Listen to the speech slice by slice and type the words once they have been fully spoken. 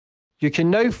You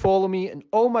can now follow me on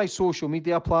all my social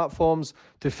media platforms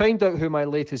to find out who my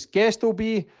latest guest will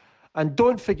be. And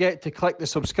don't forget to click the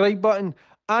subscribe button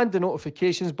and the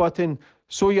notifications button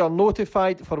so you're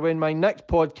notified for when my next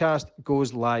podcast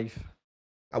goes live.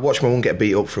 I watched my mum get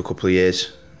beat up for a couple of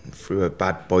years through a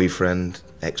bad boyfriend,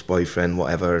 ex-boyfriend,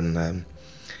 whatever, and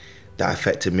that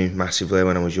affected me massively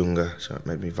when I was younger. So it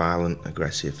made me violent,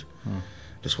 aggressive.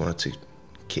 Just wanted to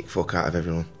kick fuck out of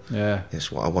everyone. Yeah.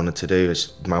 It's what I wanted to do.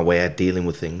 It's my way of dealing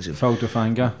with things. Filled with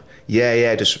anger.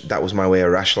 Yeah. Just that was my way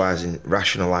of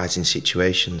rationalising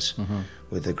situations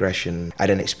with aggression. I had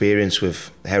an experience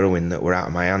with heroin that were out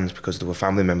of my hands because there were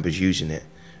family members using it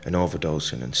and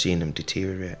overdosing and seeing them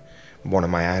deteriorate. One of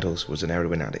my idols was an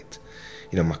heroin addict.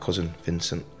 You know, my cousin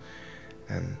Vincent.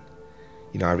 And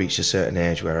you know, I reached a certain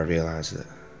age where I realised that,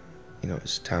 you know,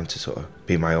 it's time to sort of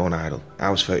be my own idol. I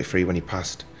was 33 when he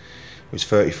passed. He was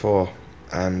 34,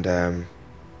 and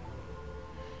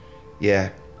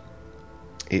yeah,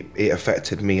 it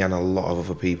affected me and a lot of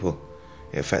other people.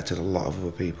 It affected a lot of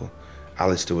other people.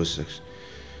 Alistair was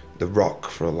the rock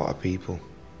for a lot of people,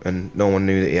 and no one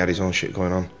knew that he had his own shit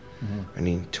going on, and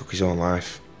he took his own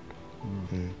life.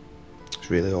 It's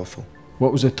really awful.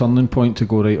 What was the turning point to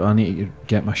go, right, I need to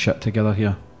get my shit together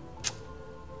here?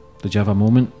 Did you have a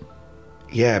moment?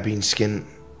 Yeah, being skint,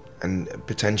 and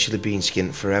potentially being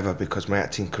skint forever, because my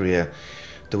acting career,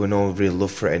 there were no real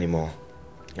love for it anymore,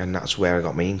 and that's where I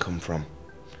got my income from.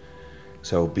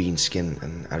 So being skint,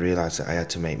 and I realised that I had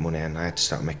to make money, and I had to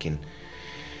start making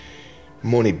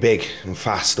money big and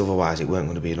fast, otherwise it weren't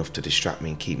going to be enough to distract me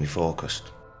and keep me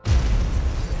focused.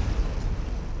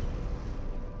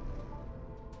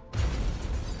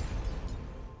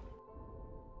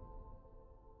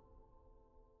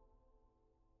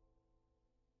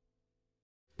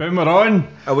 Boom, we're on.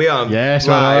 Are we on? Yes,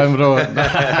 live? we're on,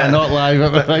 bro. Not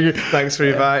live. Thanks for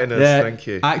inviting us. Yeah. Thank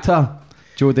you. Actor,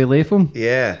 Jody Latham.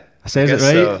 Yeah. I says it guess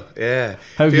right. So. Yeah.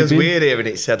 How have you Feels been? weird hearing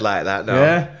it said like that now.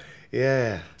 Yeah.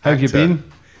 Yeah. How have you been?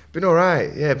 Been all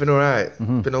right. Yeah, been all right.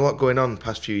 Been a lot going on the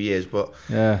past few years, but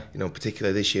Yeah. you know,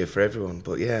 particularly this year for everyone.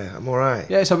 But yeah, I'm all right.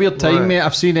 Yeah, it's a weird time, mate.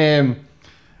 I've seen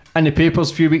in the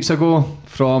papers a few weeks ago,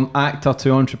 from actor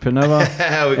to entrepreneur.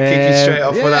 We're kicking straight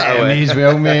off with that away. May as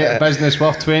well, mate. Business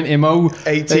worth 20 mil.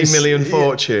 18 million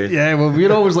fortune. Yeah, well,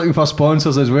 we're always looking for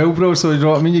sponsors as well, bro. So, you know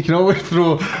what I mean? You can always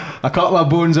throw a couple of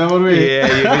bones our way.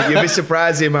 Yeah, you'd be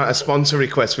surprised the amount of sponsor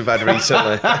requests we've had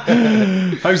recently.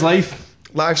 How's life?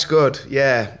 Life's good.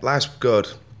 Yeah, life's good.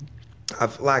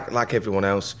 I've like everyone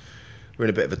else, we're in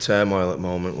a bit of a turmoil at the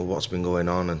moment with what's been going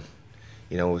on, and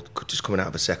you know, we're just coming out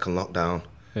of a second lockdown.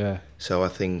 Yeah. So I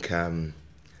think,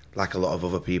 like a lot of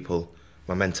other people,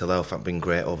 my mental health hasn't been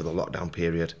great over the lockdown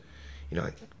period. You know,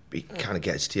 it kind of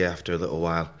gets to you after a little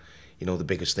while. You know, the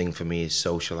biggest thing for me is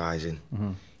socialising.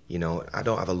 You know, I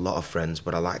don't have a lot of friends,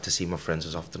 but I like to see my friends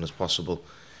as often as possible.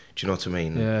 Do you know what I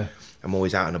mean? Yeah. I'm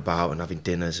always out and about and having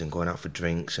dinners and going out for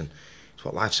drinks, and it's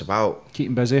what life's about.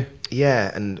 Keeping busy. Yeah,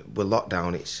 and with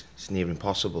lockdown, it's near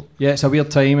impossible. Yeah, it's a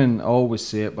weird time, and I always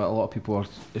say it, but a lot of people are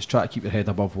just trying to keep their head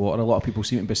above water. A lot of people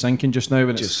seem to be sinking just now,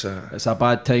 and it's a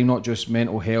bad time, not just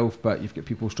mental health, but you've got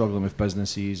people struggling with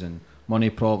businesses and money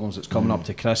problems. It's coming up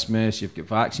to Christmas, you've got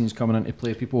vaccines coming into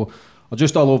play. People are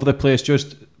just all over the place.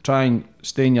 Just try and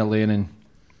stay in your lane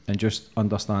and just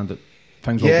understand that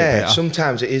things will get better.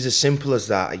 Sometimes it is as simple as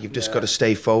that. You've just got to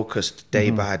stay focused day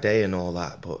by day and all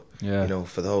that. But you know,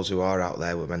 for those who are out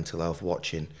there with mental health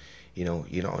watching, you know,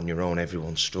 you're not on your own.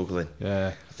 Everyone's struggling. Yeah,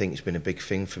 I think it's been a big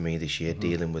thing for me this year,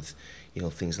 dealing with, you know,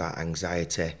 things like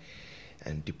anxiety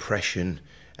and depression.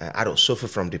 I don't suffer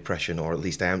from depression, or at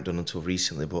least I haven't done until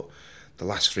recently. But the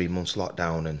last 3 months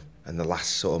lockdown and the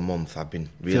last sort of month, I've been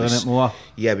really feeling it more.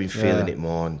 Yeah, I've been feeling it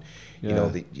more, and you know,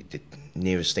 the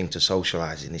nearest thing to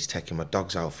socialising is taking my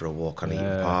dogs out for a walk on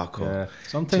Eaton Park. Or,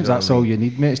 sometimes that's all you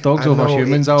need, mate. It's dogs over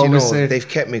humans, I always say. They've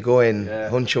kept me going.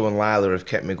 Huncho and Lila have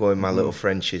kept me going, my little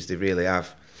Frenchies, they really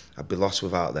have. I'd be lost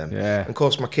without them. And of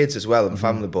course my kids as well and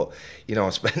family, but you know, I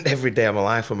spend every day of my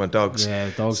life with my dogs. Yeah,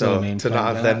 dogs are the main thing,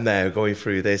 not have them there going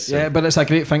through this. Yeah, but it's a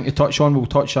great thing to touch on. We'll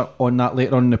touch on that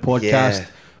later on in the podcast,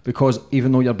 because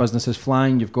even though your business is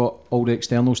flying, you've got all the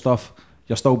external stuff,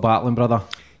 you're still battling, brother.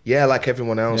 Yeah, like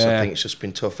everyone else, I think it's just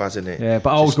been tough, hasn't it? Yeah,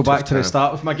 but I always go back to the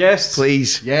start with my guests.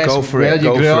 Please, yes, go for where it.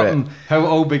 you grew up and how it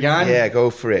all began. Yeah, go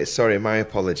for it. Sorry, my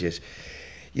apologies.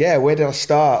 Yeah, where did I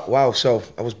start? Wow, so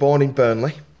I was born in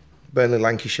Burnley,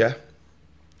 Lancashire.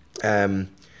 I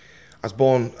was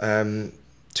born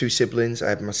 2 siblings. I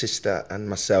had my sister and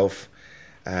myself,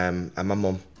 and my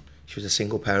mum. She was a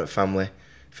single parent family,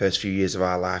 first few years of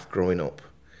our life growing up.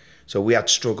 So we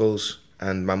had struggles,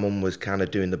 and my mum was kind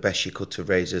of doing the best she could to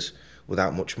raise us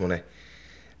without much money.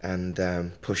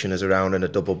 and pushing us around in a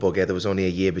double buggy. There was only a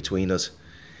year between us,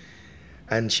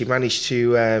 and she managed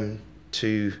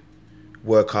to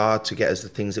work hard to get us the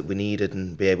things that we needed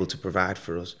and be able to provide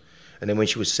for us. And then when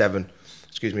I was 7,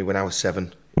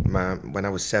 my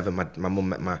mum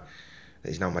met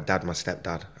he's now my dad, my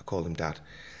stepdad. I call him Dad.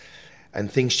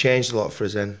 And things changed a lot for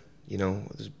us then. You know,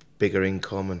 there's bigger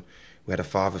income, and we had a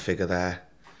father figure there,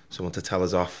 someone to tell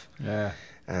us off. Yeah.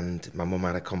 And my mum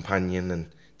had a companion,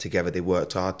 and together they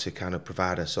worked hard to kind of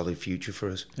provide a solid future for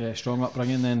us. Yeah, strong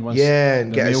upbringing then once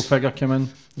and the male figure came in.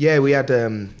 Yeah, we had,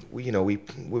 we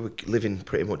were living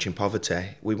pretty much in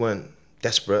poverty. We weren't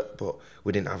desperate, but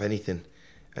we didn't have anything.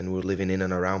 And we were living in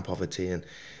and around poverty, and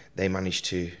they managed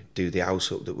to do the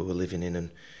house up that we were living in and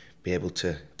be able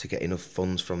to get enough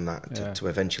funds from that to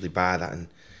eventually buy that and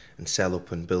sell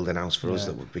up and build a house for us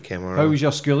that became our own. How was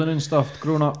your schooling and stuff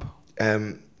growing up?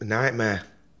 Nightmare.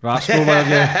 Rascal, were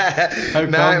you? How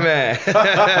Nightmare.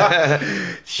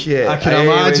 Shit. I can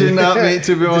imagine that, mate,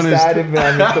 to be honest. Just hiding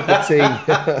behind a cup of tea.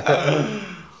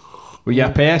 Were you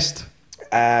a pest?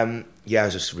 Yeah, I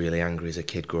was just really angry as a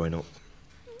kid growing up.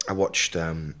 I watched...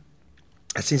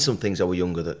 I'd seen some things when I was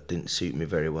younger that didn't suit me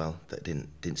very well, that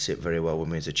didn't sit very well with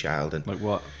me as a child. And like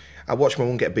what? I watched my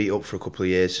mum get beat up for a couple of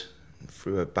years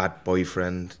through a bad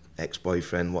boyfriend,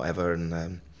 ex-boyfriend, whatever,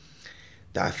 and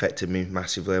that affected me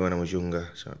massively when I was younger.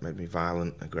 So it made me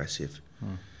violent, aggressive.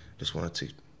 Just wanted to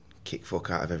kick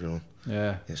fuck out of everyone.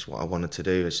 Yeah. It's what I wanted to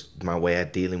do. It's my way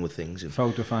of dealing with things.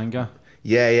 Filled with anger?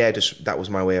 Yeah, just that was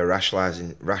my way of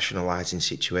rationalising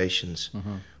situations.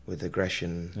 With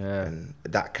aggression and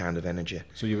that kind of energy.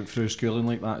 So you went through schooling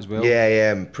like that as well?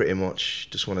 Yeah, pretty much.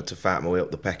 Just wanted to fight my way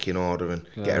up the pecking order and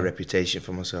get a reputation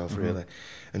for myself, really.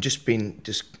 And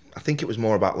I think it was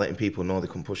more about letting people know they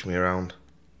couldn't push me around.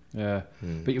 Yeah,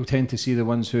 but you'll tend to see the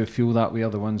ones who feel that way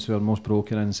are the ones who are most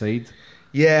broken inside.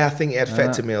 Yeah, I think it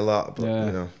affected me a lot, but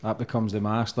you know. That becomes the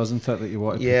mask, doesn't it, that you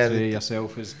want to portray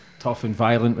yourself as tough and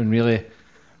violent when really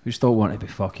we still want to be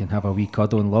fucking have a wee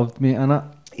cuddle and loved, mate, innit?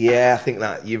 Yeah, I think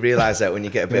that you realise that when you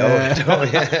get a bit older,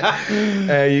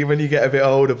 don't you? When you get a bit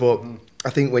older, but I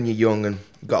think when you're young and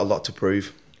you've got a lot to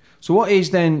prove. So what age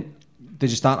then did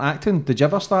you start acting? Did you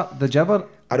ever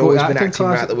I'd always been acting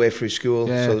right the way through school,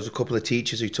 yeah. So there's a couple of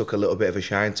teachers who took a little bit of a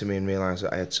shine to me and realised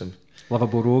that I had some...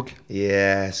 Lovable rogue?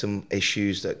 Yeah, some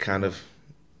issues that kind of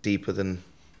deeper than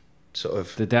sort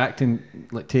of... Did the acting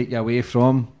take you away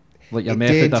from... Like your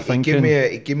method of thinking?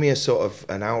 It gave me a sort of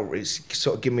an outreach.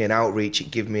 Sort of give me an outreach.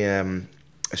 It gave me a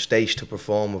stage to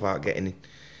perform without getting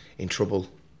in trouble.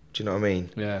 Do you know what I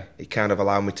mean? Yeah. It kind of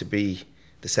allowed me to be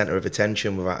the centre of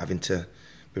attention without having to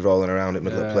be rolling around in the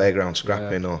middle of the playground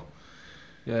scrapping or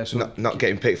so not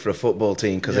getting picked for a football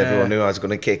team because everyone knew I was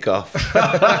going to kick off.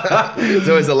 It's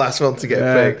always the last one to get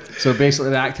picked. So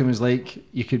basically, the acting was like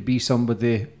you could be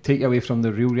somebody, take you away from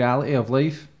the real reality of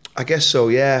life. I guess so,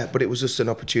 yeah, but it was just an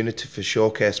opportunity to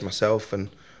showcase myself and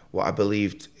what I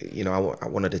believed, you know, I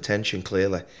wanted attention,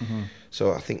 clearly.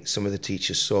 So I think some of the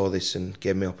teachers saw this and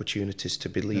gave me opportunities to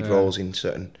be lead roles in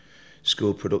certain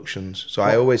school productions. So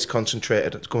I always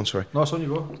concentrated... Go on, sorry. No, it's on you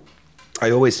go.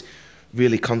 I always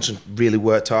really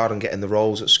worked hard on getting the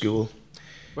roles at school.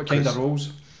 What kind of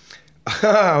roles?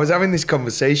 I was having this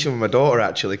conversation with my daughter,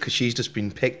 actually, because she's just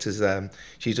been picked as...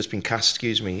 she's just been cast,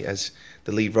 as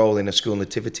the lead role in a school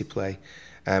nativity play.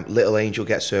 Little Angel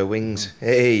Gets Her Wings.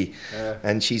 Hey!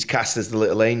 And she's cast as the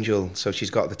Little Angel, so she's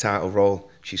got the title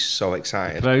role. She's so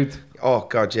excited. Proud? Oh,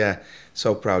 God, yeah.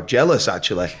 So proud. Jealous,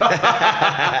 actually.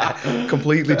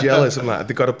 Completely jealous. I'm like,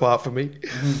 they got a part for me.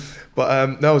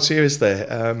 But no, seriously,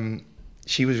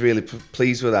 she was really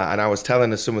pleased with that. And I was telling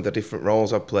her some of the different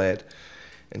roles I played.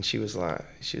 And she was a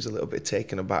little bit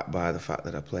taken aback by the fact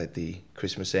that I played the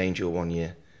Christmas Angel one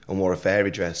year and wore a fairy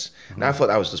dress. And I thought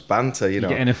that was just banter, you know.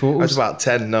 You get any photos? I was about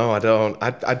 10. No, I don't.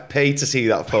 I'd pay to see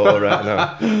that photo right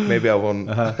now. Maybe I won't.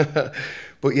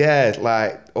 But yeah,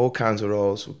 like all kinds of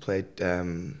roles. We played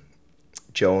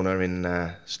Jonah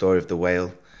in Story of the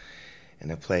Whale,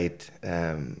 and I've played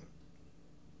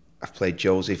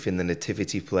Joseph in the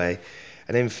Nativity play.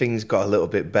 And then things got a little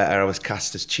bit better. I was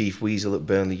cast as Chief Weasel at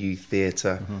Burnley Youth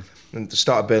Theatre. And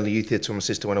started Burnley Youth Theatre with my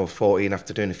sister when I was 14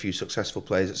 after doing a few successful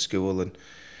plays at school and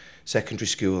secondary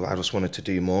school. I just wanted to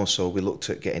do more, so we looked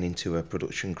at getting into a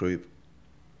production group,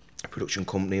 a production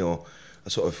company, or a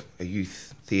sort of a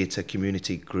youth theatre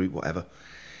community group, whatever.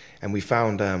 And we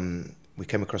found, we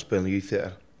came across Burnley Youth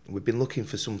Theatre. We'd been looking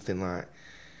for something like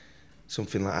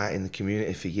that in the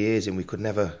community for years, and we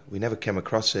never came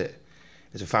across it.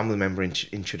 As a family member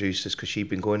introduced us because she'd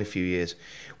been going a few years.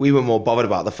 We were more bothered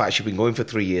about the fact she'd been going for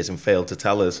 3 years and failed to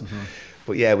tell us.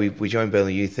 But yeah, we joined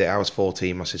Burnley Youth Theatre. I was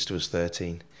 14, my sister was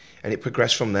 13. And it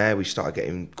progressed from there. We started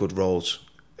getting good roles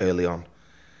early on.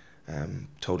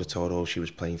 Toda Todo, she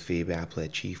was playing Phoebe, I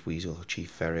played Chief Weasel, Chief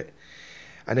Ferret.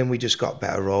 And then we just got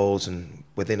better roles, and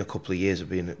within a couple of years of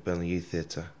being at Burnley Youth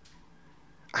Theatre,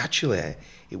 actually,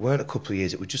 it weren't a couple of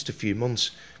years, it was just a few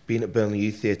months. Being at Burnley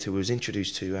Youth Theatre, we was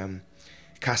introduced to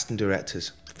casting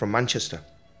directors from Manchester.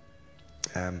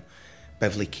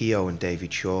 Beverly Keogh and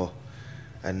David Shaw.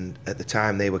 And at the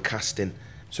time they were casting.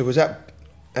 So I was at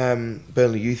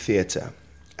Burnley Youth Theatre,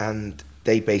 and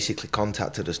they basically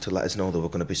contacted us to let us know there were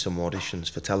going to be some auditions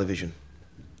for television.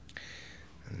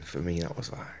 And for me, that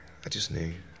was like, I just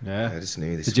knew. Yeah. I just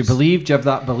knew this. Did you believe? Did you have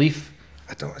that belief?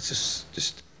 I don't. It's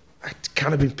just I'd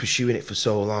kind of been pursuing it for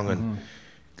so long and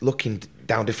looking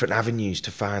down different avenues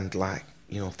to find, like,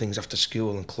 you know, things after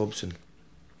school and clubs, and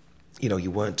you know,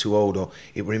 you weren't too old, or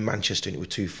it were in Manchester and it were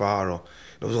too far, or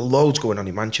there was loads going on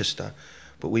in Manchester,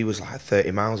 but we was like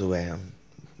 30 miles away on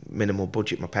minimal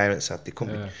budget. My parents had, they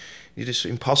couldn't. It's just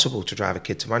impossible to drive a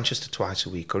kid to Manchester twice a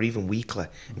week or even weekly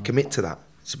and commit to that.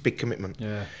 It's a big commitment.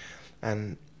 Yeah.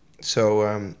 And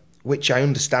so, which I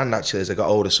understand actually as I got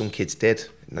older, some kids did,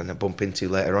 and then I bump into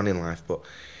later on in life, but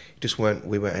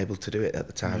we weren't able to do it at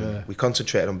the time. Yeah. We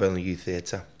concentrated on Burnley Youth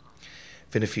Theatre.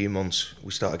 Within a few months,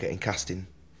 we started getting casting.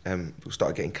 We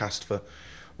started getting cast for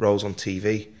roles on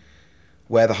TV.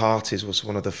 Where the Heart Is was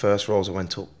one of the first roles I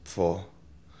went up for.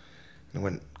 And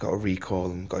I got a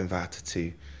recall and got invited to,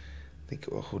 I think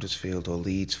it was Huddersfield or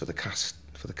Leeds for the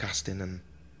casting and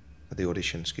the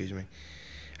audition, excuse me.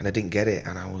 And I didn't get it,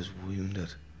 and I was wounded.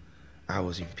 I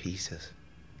was in pieces.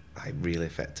 It really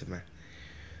affected me.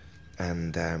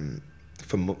 And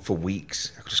for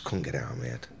weeks, I just couldn't get it out of my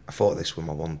head. I thought this was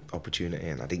my one opportunity,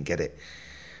 and I didn't get it.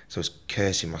 So I was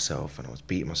cursing myself, and I was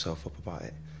beating myself up about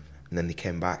it. And then they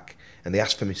came back, and they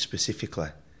asked for me specifically.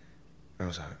 And I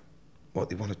was like, what,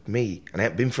 they wanted me? And I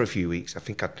hadn't been for a few weeks. I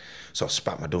think I'd sort of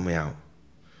spat my dummy out,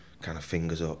 kind of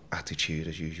fingers up, attitude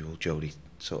as usual, Jody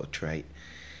sort of trait.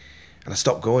 And I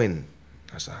stopped going.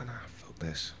 I was like, nah, fuck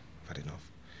this, I've had enough.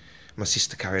 My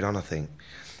sister carried on, I think.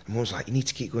 And Mum was like, you need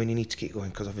to keep going,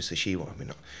 because obviously she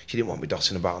didn't want me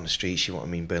dossing about on the street. She wanted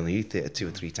me in Burnley Youth Theatre 2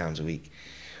 or 3 times a week,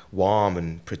 warm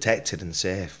and protected and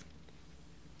safe.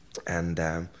 And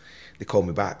they called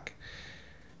me back,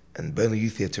 and Burnley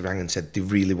Youth Theatre rang and said, they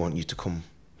really want you to come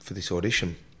for this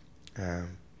audition. You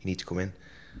need to come in.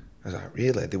 I was like,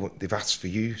 really? They've asked for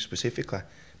you specifically.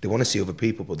 They want to see other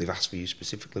people, but they've asked for you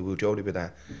specifically. Will Jody be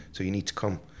there? So you need to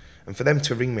come. And for them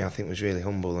to ring me, I think, was really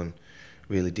humble and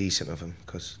really decent of them,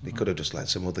 because they could have just let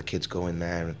some other kids go in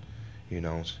there, and who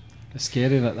knows. It's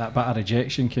scary that bit of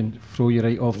rejection can throw you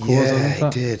right off course. Yeah,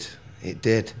 it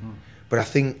did. But I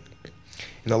think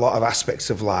in a lot of aspects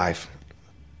of life,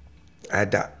 I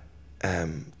had that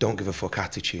don't give a fuck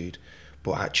attitude,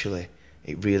 but actually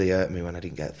it really hurt me when I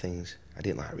didn't get things. I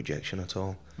didn't like rejection at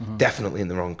all. Definitely in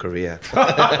the wrong career.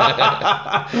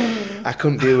 I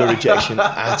couldn't deal with rejection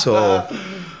at all.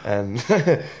 And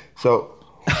so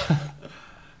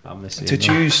I'm the same, to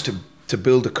choose to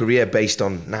build a career based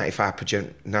on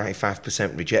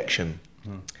 95% rejection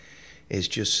is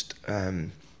just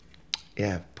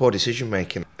poor decision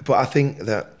making. But I think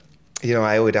that, you know,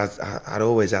 I'd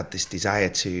always had this desire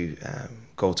to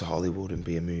go to Hollywood and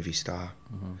be a movie star.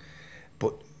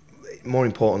 But more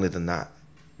importantly than that,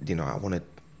 you know, I wanted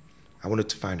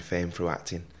to find fame through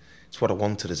acting. It's what I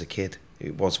wanted as a kid.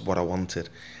 It was what I wanted.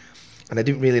 And I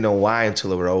didn't really know why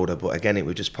until I were older, but again, it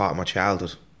was just part of my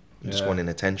childhood. Just wanting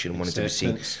attention, wanting to be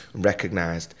seen and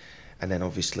recognised, and then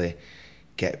obviously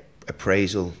get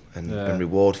appraisal and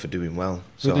reward for doing well.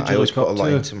 So I always put a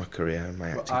lot into my career and my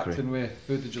acting career.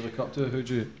 Who did you look up to? Who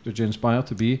did you inspire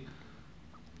to be?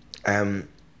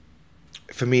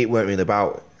 For me, it weren't really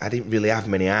about, I didn't really have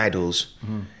many idols.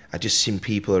 I just seen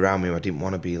people around me who I didn't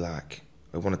want to be like.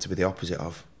 I wanted to be the opposite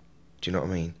of. Do you know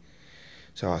what I mean?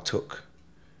 So I took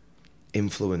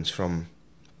influence from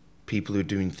people who were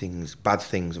doing things, bad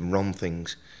things and wrong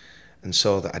things, and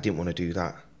saw that I didn't want to do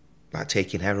that. Like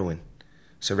taking heroin,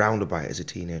 surrounded by it as a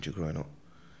teenager growing up.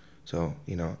 So,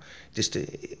 you know, just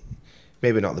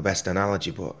maybe not the best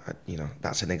analogy, but, you know,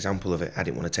 that's an example of it. I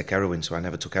didn't want to take heroin, so I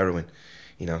never took heroin.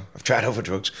 You know, I've tried other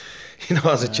drugs, you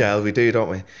know, as a child, we do, don't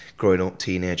we? Growing up,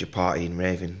 teenager, partying,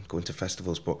 raving, going to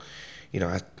festivals, but, you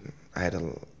know, I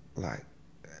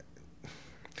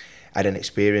had an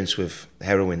experience with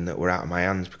heroin that were out of my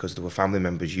hands because there were family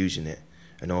members using it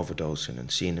and overdosing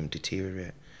and seeing them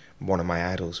deteriorate. One of my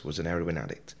idols was an heroin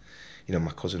addict, you know,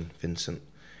 my cousin Vincent.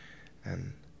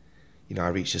 And, you know, I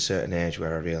reached a certain age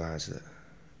where I realised that,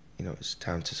 you know, it's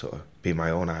time to sort of be my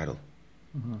own idol.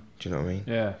 Do you know what I mean?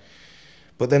 Yeah.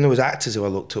 But then there was actors who I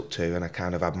looked up to and I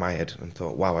kind of admired and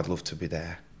thought, wow, I'd love to be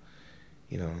there,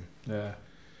 you know.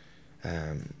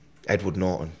 Yeah. Edward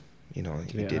Norton, you know,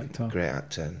 Great actor. Great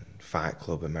actor, Fight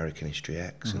Club, American History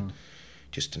X, and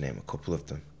just to name a couple of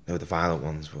them. They were the violent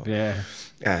ones, but yeah,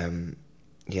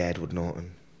 Edward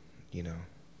Norton, you know,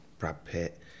 Brad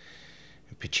Pitt,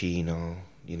 Pacino,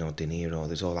 you know, De Niro.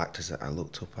 There's all actors that I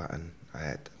looked up at and I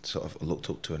had sort of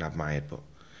looked up to and admired, but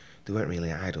they weren't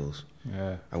really idols.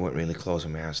 Yeah. I weren't really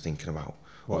closing my eyes thinking about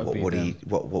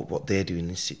what they do in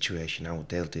this situation, how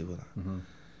they'll deal with that. Mm-hmm.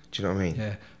 Do you know what I mean?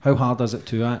 Yeah. How hard is it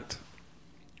to act?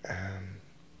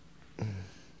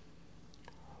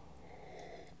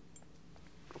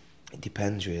 It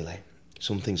depends, really.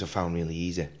 Some things I found really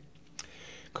easy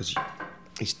because I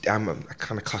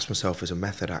kind of class myself as a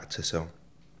method actor, so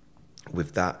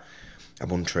with that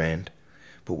I'm untrained,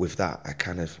 but with that I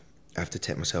have to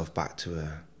take myself back to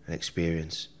an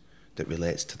experience that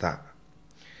relates to that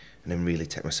and then really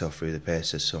take myself through the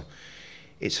paces. So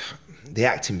the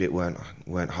acting bit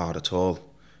weren't hard at all.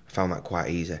 I found that quite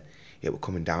easy. It was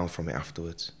coming down from it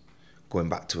afterwards, going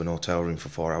back to an hotel room for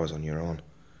 4 hours on your own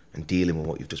and dealing with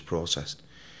what you've just processed,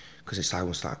 because it's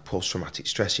almost like post-traumatic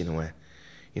stress in a way.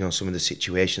 You know, some of the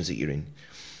situations that you're in,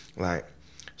 like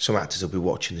some actors will be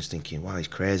watching this thinking, wow, he's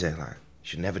crazy, like you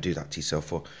should never do that to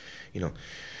yourself. Or, you know,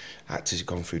 actors have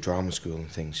gone through drama school and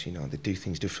things, you know, they do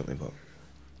things differently, but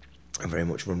I very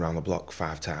much run around the block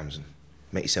 5 times and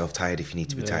make yourself tired if you need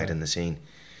to be tired in the scene.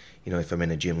 You know, if I'm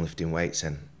in a gym lifting weights,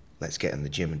 then let's get in the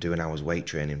gym and do an hour's weight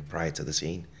training prior to the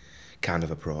scene kind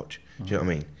of approach. Do you know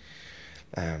what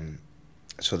I mean?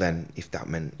 So then if that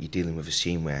meant you're dealing with a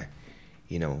scene where,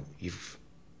 you know, you've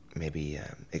maybe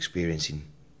experiencing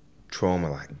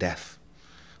trauma like death,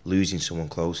 losing someone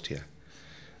close to you,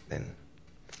 then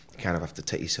you kind of have to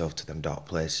take yourself to them dark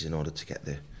places in order to get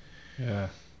the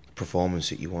performance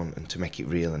that you want and to make it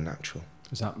real and natural.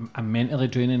 Is that mentally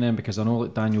draining then? Because I know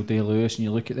like Daniel Day-Lewis and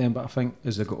you look at them, but I think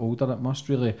as they got older it must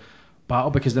really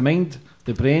battle, because the mind,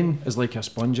 the brain is like a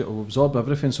sponge, it will absorb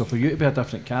everything. So for you to be a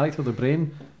different character, the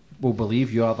brain will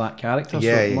believe you are that character.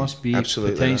 Yeah, so it must be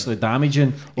potentially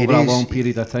damaging over a long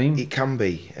period of time. It can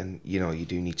be, and you know, you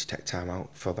do need to take time out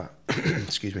for that.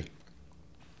 Excuse me.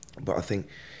 But I think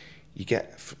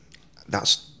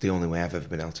that's the only way I've ever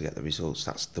been able to get the results.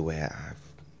 That's the way I've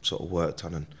sort of worked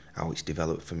on and how it's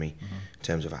developed for me in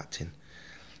terms of acting.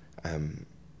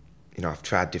 You know, I've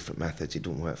tried different methods, it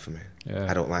don't work for me.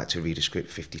 I don't like to read a script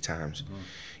 50 times.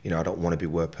 You know, I don't want to be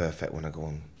word perfect when I go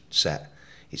on set.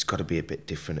 It's got to be a bit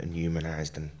different and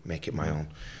humanised and make it my own.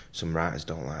 Some writers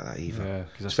don't like that either,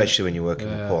 especially when you're working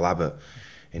with Paul Abbott,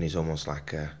 and he's almost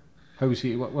like how was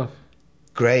he to work with?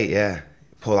 Great, yeah.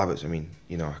 Paul Abbott, I mean,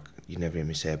 you know, you never hear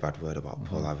me say a bad word about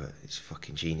Paul Abbott. He's a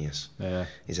fucking genius.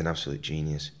 He's an absolute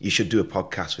genius. You should do a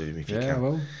podcast with him if you can. I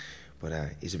will.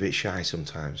 But he's a bit shy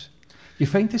sometimes. You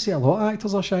find to say a lot of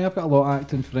actors are shy. I've got a lot of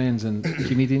acting friends and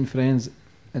comedian friends,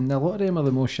 and a lot of them are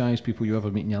the most shyest people you ever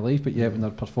meet in your life, but yet when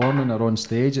they're performing or on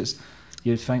stage,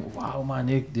 you'd think, wow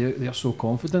man, they're so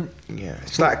confident. Yeah,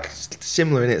 it's like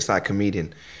similar, innit? It's like a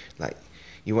comedian. Like,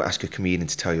 you won't ask a comedian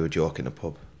to tell you a joke in a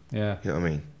pub. Yeah. You know what I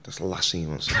mean? That's the last thing you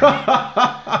want to say. Do you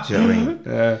know what I mean?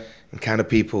 Yeah. And kind of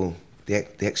people, they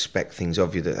expect things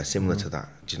of you that are similar to that.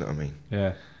 Do you know what I mean?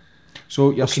 Yeah.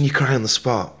 So can you cry on the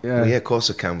spot? Yeah. Well, yeah, of course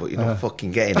I can, but you're not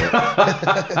fucking getting it.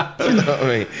 Do you know what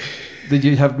I mean? Did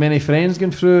you have many friends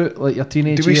going through like your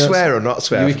teenage years? Do we swear or not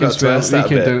swear? We can swear. We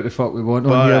can do what the fuck we want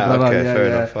on here. Okay, fair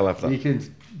enough. I'll have that.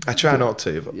 I try not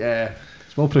to, but yeah,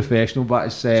 it's more professional. But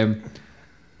it's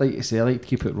like you say, I like to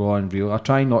keep it raw and real. I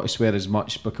try not to swear as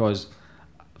much because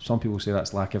some people say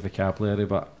that's lack of vocabulary,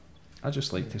 but I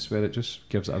just like to swear. It just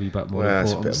gives it a wee bit more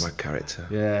importance. That's a bit of my character.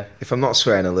 Yeah. If I'm not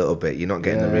swearing a little bit, you're not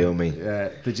getting the real me. Yeah.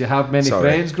 Did you have many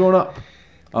friends growing up?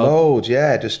 Loads,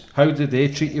 yeah. Just how did they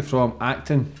treat you from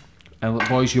acting? And like,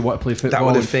 boys, you want to play football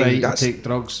and fight and take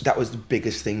drugs? That was the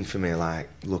biggest thing for me,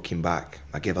 like, looking back.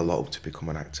 I gave a lot up to become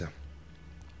an actor.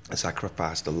 I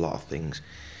sacrificed a lot of things.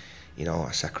 You know,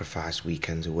 I sacrificed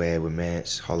weekends away with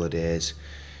mates, holidays.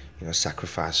 You know, I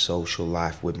sacrificed social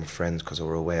life with my friends because I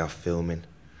were away off filming.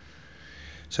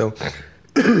 So,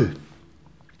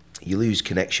 you lose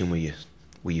connection with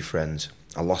your friends.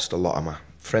 I lost a lot of my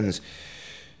friends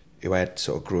who I had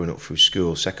sort of growing up through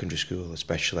school, secondary school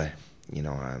especially. You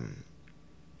know,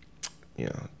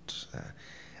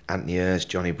 Anthony Hurst,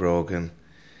 Johnny Brogan,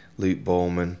 Luke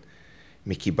Bowman,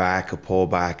 Mickey Barker, Paul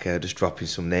Barker, just dropping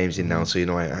some names in now so you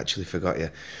know I actually forgot you.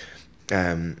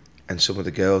 And some of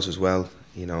the girls as well,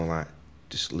 you know, like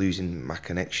just losing my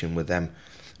connection with them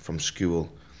from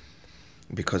school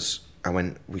because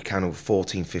we kind of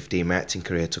 14, 15, my acting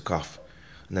career took off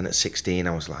And then at 16,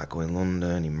 I was like going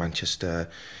London, in Manchester,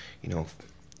 you know,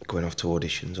 going off to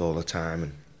auditions all the time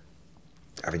and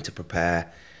having to prepare,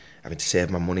 having to save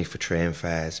my money for train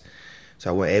fares. So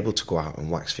I weren't able to go out and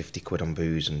wax 50 quid on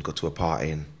booze and go to a party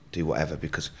and do whatever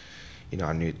because, you know,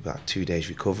 I knew about 2 days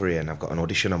recovery and I've got an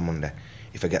audition on Monday.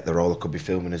 If I get the role, I could be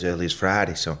filming as early as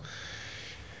Friday. So,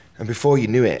 and before you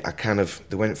knew it,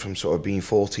 they went from sort of being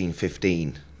 14, 15,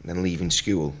 and then leaving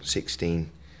school, 16,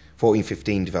 14,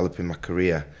 15, developing my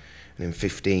career, and then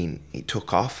 15, it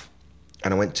took off.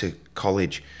 And I went to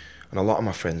college, and a lot of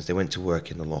my friends, they went to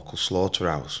work in the local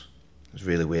slaughterhouse. It was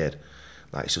really weird.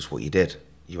 Like, it's just what you did.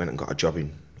 You went and got a job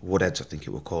in Woodheads, I think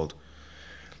it was called.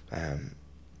 And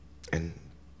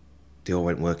they all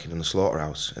went working in the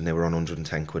slaughterhouse, and they were on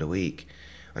 110 quid a week.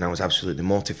 And I was absolutely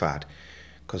mortified,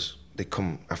 because they'd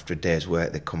come after a day's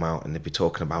work, they'd come out and they'd be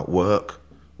talking about work,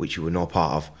 which you were no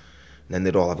part of. And then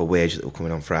they'd all have a wage that were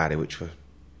coming on Friday, which were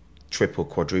triple,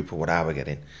 quadruple what I were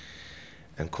getting.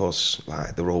 And of course,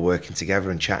 like, they were all working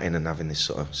together and chatting and having this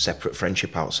sort of separate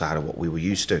friendship outside of what we were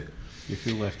used to. You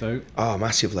feel left out? Oh,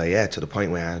 massively, yeah, to the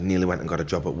point where I nearly went and got a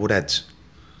job at Woodheads.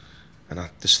 And I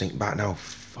just think back now,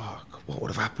 fuck, what would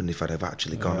have happened if I'd have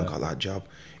actually gone and got that job?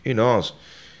 Who knows?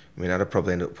 I mean, I'd have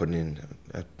probably ended up putting in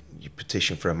a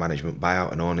petition for a management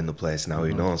buyout and owning the place now,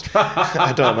 who knows?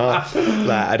 I don't know.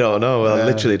 Like, I don't know. Well, I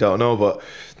literally don't know, but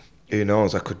who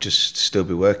knows? I could just still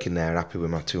be working there, happy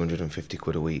with my 250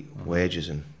 quid a week wages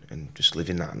and just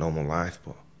living that normal life.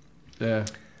 But yeah,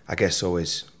 I guess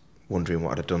always wondering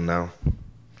what I'd have done now.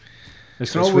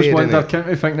 It's always weird, wonder, can't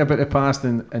we, thinking about the past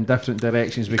in different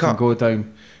directions we can go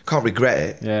down. Can't regret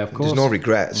it. Yeah, of course. There's no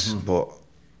regrets, but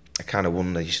I kind of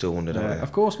wonder, you still wonder, don't you?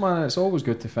 Of course, man, it's always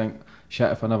good to think,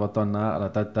 shit, if I never done that or I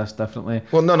did this differently.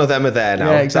 Well, none of them are there now.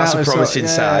 Yeah, exactly. That's a promising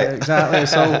sight. Yeah, exactly.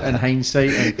 It's all in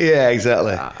hindsight. And yeah,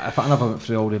 exactly. If I never went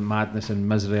through all the madness and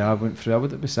misery I went through, I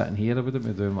wouldn't be sitting here, I wouldn't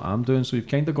be doing what I'm doing. So you've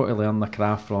kind of got to learn the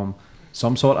craft from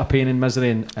some sort of pain and misery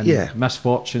and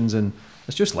misfortunes, and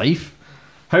it's just life.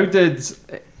 How did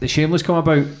the Shameless come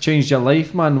about? Changed your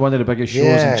life, man? One of the biggest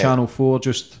shows in Channel 4.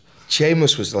 Just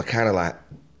Shameless was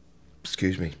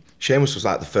excuse me. Shameless was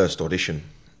like the first audition.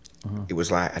 It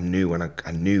was like I knew when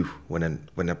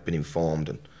I'd been informed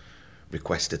and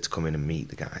requested to come in and meet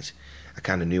the guys. I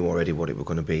kind of knew already what it was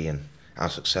going to be and how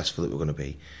successful it was going to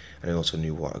be, and I also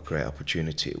knew what a great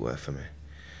opportunity it were for me.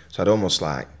 So I'd almost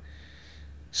like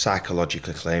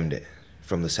psychologically claimed it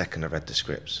from the second I read the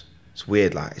scripts. It's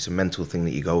weird, like, it's a mental thing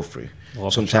that you go through.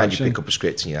 Sometimes you pick up a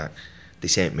script and you're like,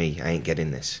 this ain't me, I ain't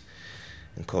getting this.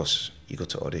 And of course, you go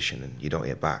to audition and you don't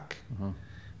hear back.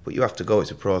 But you have to go,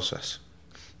 it's a process.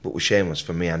 But with Shameless,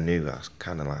 for me, I knew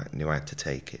I had to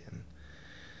take it and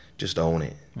just own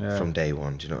it from day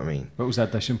one, do you know what I mean? What was the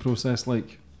audition process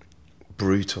like?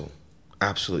 Brutal,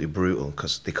 absolutely brutal,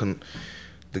 because they couldn't,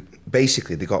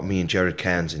 basically they got me and Jared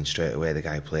Cairns in straight away, the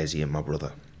guy who plays Ian, my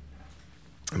brother.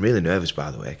 I'm really nervous,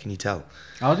 by the way, can you tell?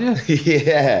 Are you?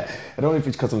 Yeah. I don't know if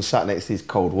it's because I'm sat next to this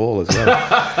cold wall as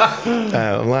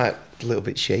well. I'm like a little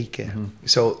bit shaky.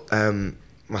 So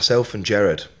myself and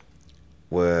Jared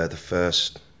were the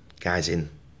first guys in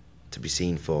to be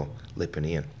seen for Lip and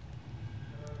Ian.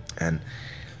 And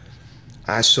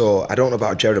I don't know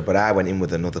about Jared, but I went in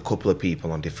with another couple of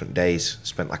people on different days,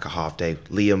 spent like a half day.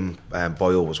 Liam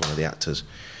Boyle was one of the actors.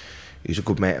 He was a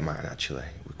good mate of mine, actually.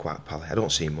 We're quite pally. I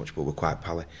don't see him much, but we're quite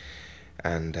pally.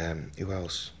 And who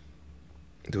else?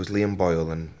 There was Liam Boyle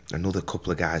and another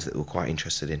couple of guys that were quite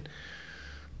interested in.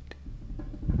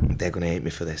 They're going to hate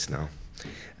me for this now.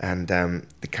 And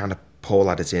they kind of Paul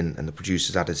had us in, and the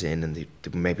producers had us in, and they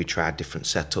maybe tried different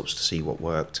setups to see what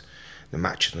worked. They're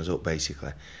matching us up,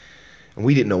 basically. And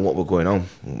we didn't know what was going on.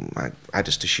 I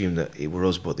just assumed that it were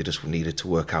us, but they just needed to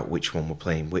work out which one were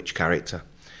playing which character.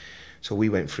 So we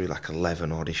went through like 11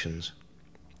 auditions,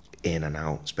 in and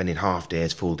out, spending half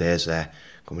days, full days there,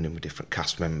 coming in with different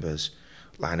cast members,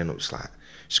 lining up like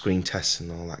screen tests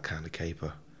and all that kind of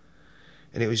caper.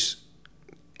 And it was,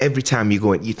 every time you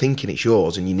go in, you're thinking it's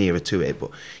yours and you're nearer to it, but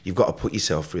you've got to put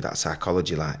yourself through that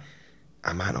psychology, like,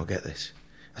 I might not get this.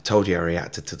 I told you I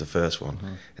reacted to the first one.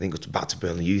 I think it was back to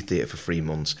Burnley Youth Theatre for 3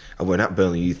 months. I went at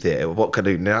Burnley Youth Theatre. What can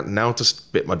I do now to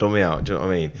spit my dummy out? Do you know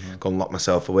what I mean? Go and lock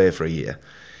myself away for a year.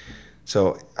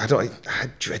 So I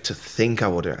dread to think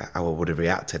how I would have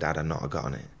reacted had I not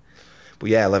gotten it. But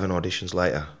yeah, 11 auditions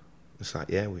later, it's like,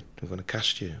 yeah, we're going to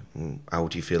cast you. How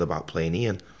do you feel about playing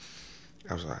Ian?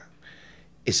 I was like,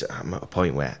 I'm at a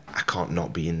point where I can't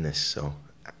not be in this. So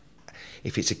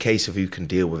if it's a case of who can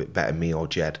deal with it better, me or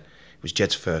Jed, it was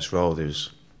Jed's first role. He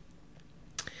was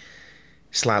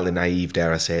slightly naive,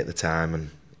 dare I say, at the time,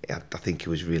 and I think he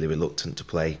was really reluctant to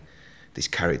play this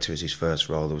character as his first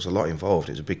role. There was a lot involved.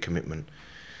 It was a big commitment.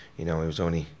 You know, he was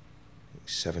only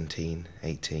 17,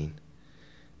 18.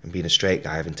 And being a straight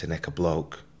guy, having to neck a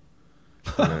bloke.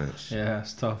 You know, yeah,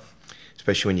 it's tough.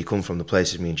 Especially when you come from the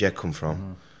places me and Jed come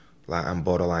from. Like, I'm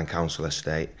borderline council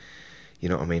estate. You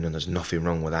know what I mean? And there's nothing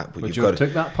wrong with that. But would you have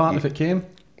took that part if it came?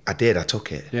 I did. I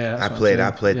took it. Yeah, I played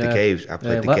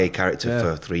the gay character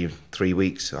for three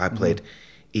weeks. So I played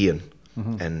Ian,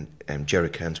 and Jerry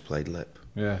Kearns played Lip.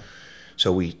 Yeah.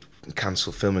 So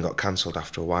filming got cancelled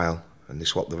after a while, and they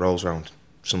swapped the roles around.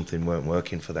 Something weren't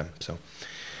working for them. So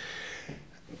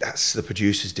that's the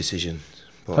producer's decision.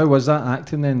 But how was that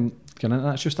acting then?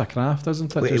 That's just a craft,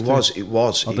 isn't it? It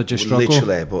was. Or did you struggle?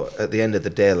 Literally, but at the end of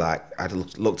the day, like, I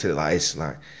looked at it like this,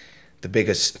 like,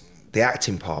 the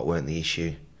acting part weren't the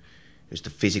issue. It was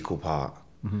the physical part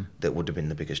that would have been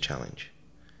the biggest challenge.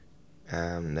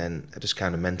 And then I just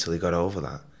kind of mentally got over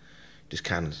that. It's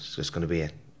just going to be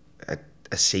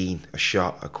a scene, a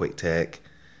shot, a quick take.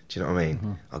 Do you know what I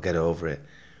mean? I'll get over it.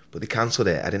 But they cancelled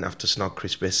it. I didn't have to snog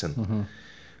Chris Bisson,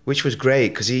 which was great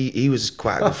because he was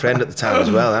quite a good friend at the time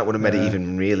as well. That would have made it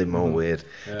even really more weird.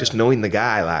 Yeah. Just knowing the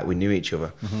guy, like, we knew each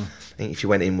other. I think if you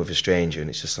went in with a stranger and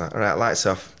it's just like, all right, lights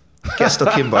off. Get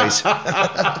stuck in, boys.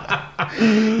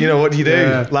 You know, what do you do?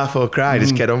 Yeah. Laugh or cry,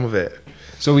 just get on with it.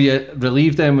 So were you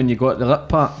relieved then when you got the lip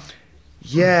part?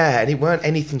 Yeah, and it weren't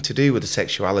anything to do with the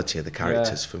sexuality of the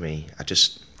characters for me. I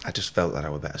just felt that I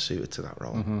was better suited to that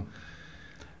role.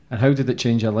 And how did it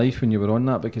change your life when you were on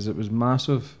that? Because it was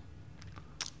massive.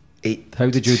 How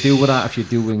did you deal with that? If you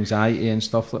deal with anxiety and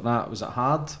stuff like that, was it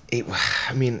hard?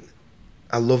 I mean,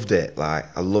 I loved it.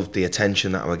 Like, I loved the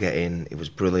attention that I was getting. It was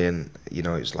brilliant. You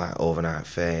know, it was like overnight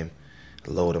fame,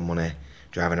 a load of money,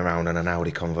 driving around in an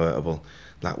Audi convertible.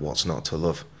 Like, what's not to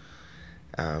love?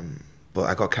 But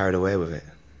I got carried away with it.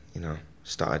 You know,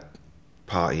 started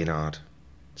partying hard,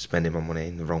 spending my money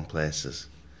in the wrong places.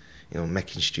 You know,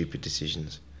 making stupid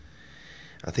decisions.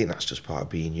 I think that's just part of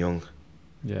being young.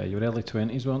 Yeah, you were early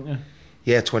 20s, weren't you?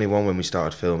 Yeah, 21 when we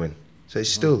started filming. So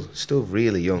it's still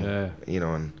really young. Yeah. You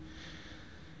know, and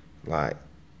like,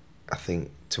 I think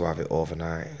to have it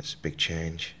overnight, it's a big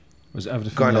change. Was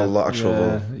everything got in a lot of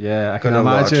trouble? Yeah, I can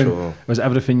imagine. Was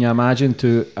everything you imagined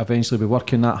to eventually be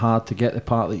working that hard to get the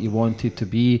part that you wanted to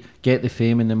be, get the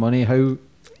fame and the money? How?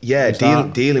 Yeah,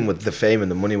 dealing with the fame and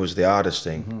the money was the hardest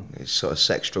thing. It's sort of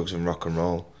sex, drugs, and rock and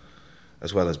roll,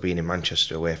 as well as being in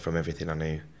Manchester, away from everything I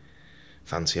knew.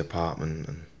 Fancy apartment,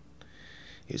 and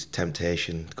it was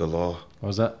temptation galore.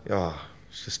 Was it? Oh,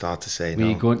 it's just hard to say. Were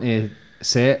you going to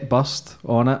set, bust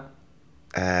on it?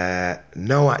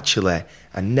 No, actually,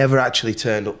 I never actually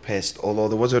turned up pissed.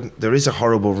 Although there is a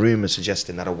horrible rumour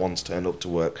suggesting that I once turned up to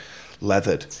work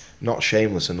leathered. Not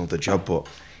Shameless, another job, but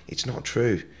it's not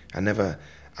true.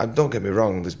 Don't get me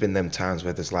wrong. There's been them times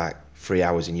where there's like 3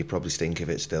 hours and you probably stink of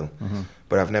it still,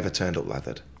 but I've never turned up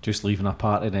leathered. Just leaving a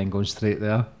party and then going straight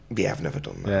there. Yeah, I've never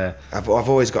done that. Yeah, I've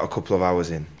always got a couple of hours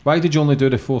in. Why did you only do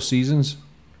the 4 seasons?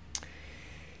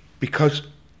 Because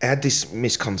I had this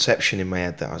misconception in my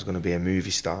head that I was going to be a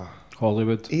movie star.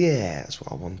 Hollywood? Yeah, that's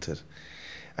what I wanted.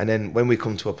 And then when we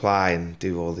come to apply and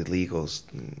do all the legals,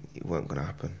 it weren't going to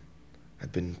happen.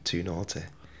 I'd been too naughty.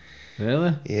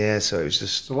 Really? Yeah, so it was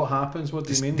just... So what happens? What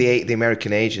do you mean? The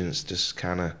American agents just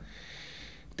kind of...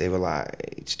 They were like,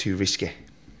 it's too risky.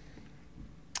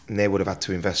 And they would have had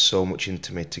to invest so much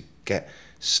into me to get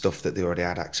stuff that they already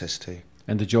had access to.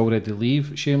 And did you already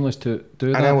leave Shameless to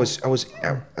do that? And I was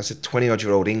as a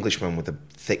 20-odd-year-old Englishman with a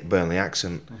thick Burnley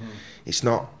accent. It's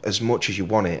not as much as you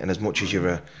want it, and as much as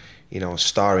you're a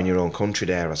star in your own country.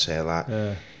 Dare I say that?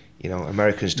 Yeah. You know,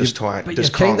 Americans just can't get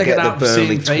the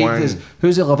Burnley twang.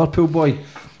 Who's the Liverpool boy?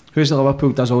 Who's the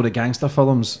Liverpool does all the gangster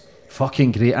films?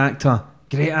 Fucking great actor.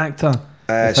 Great actor.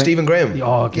 Stephen Graham.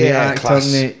 Oh, great actor,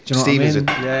 class. Mate. Do you know Stephen's what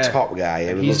I mean? a top guy.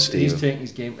 Yeah, we love Stephen. He's taking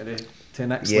his game to the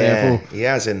next level. He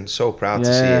has, and so proud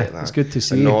to see it. Like, it's good to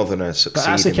see. A northerner succeeding. But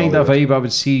that's the kind of vibe I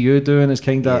would see you doing. Is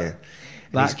kind of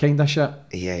that kind of shit.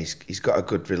 Yeah, he's got a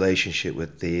good relationship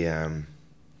with the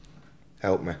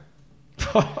help me.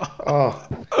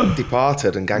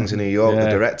 Departed and Gangs of New York, the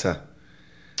director.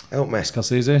 Help me.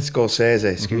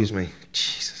 Scorsese, excuse me.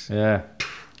 Jesus. Yeah,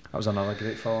 that was another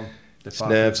great film. It's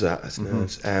nerves, it's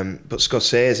nerves. But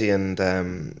Scorsese and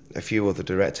a few other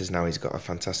directors now he's got a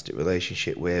fantastic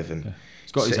relationship with. And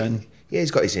he's got his in. Yeah,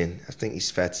 he's got his in. I think it's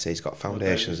fair to say he's got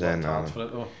foundations there now. For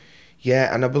it, though.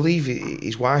 Yeah, and I believe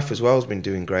his wife as well has been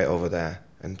doing great over there,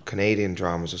 and Canadian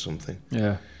dramas or something.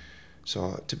 Yeah.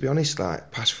 So to be honest, like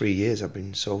past 3 years, I've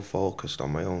been so focused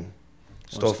on my own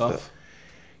stuff. That,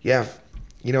 yeah,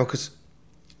 because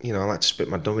I like to spit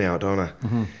my dummy out, don't I?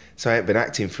 So I ain't been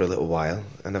acting for a little while,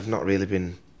 and I've not really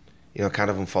been You know, kind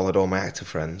of unfollowed all my actor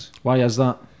friends. Why is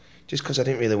that? Just because I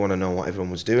didn't really want to know what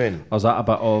everyone was doing. Or is that a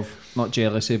bit of, not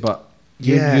jealousy, but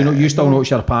you still know it's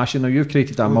your passion? Now, you've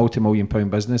created a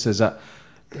multi-million-pound business. Is that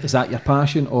your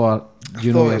passion, or do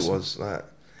you know it was like,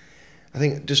 I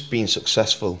think just being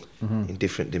successful in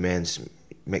different domains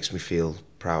makes me feel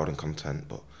proud and content.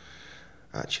 But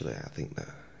actually, I think that,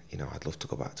 you know, I'd love to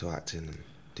go back to acting and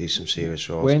do some serious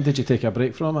roles. When did you take a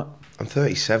break from it? I'm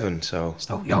 37, so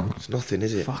still young. It's nothing,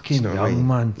 is it? Fucking young,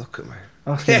 man. Look at me.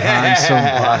 Fucking handsome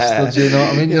bastard, you know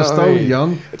what I mean? You're still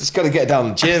young. I just got to get down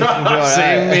the gym.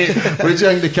 Same, mate. Where do you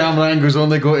think the camera angles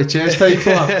only go to chest height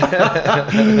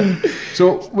for?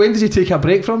 So when did you take a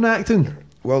break from the acting?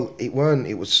 Well, it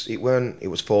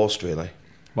was forced, really.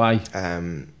 Why?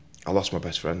 I lost my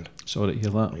best friend. Sorry to hear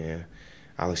that. Yeah,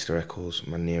 Alistair Eccles,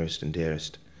 my nearest and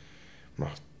dearest, my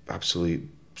absolute,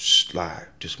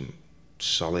 like, just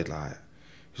solid, like, he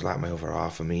was like my other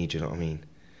half of me. Do you know what I mean?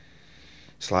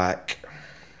 It's like,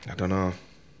 I don't know.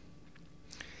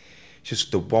 It's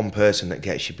just the one person that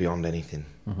gets you beyond anything.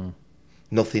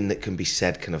 Nothing that can be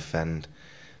said can offend.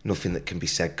 Nothing that can be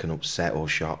said can upset or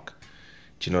shock.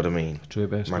 Do you know what I mean? True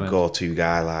best my friend. Go-to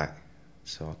guy, like.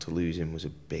 So to lose him was a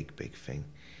big, big thing.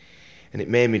 And it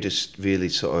made me just really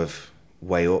sort of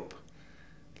weigh up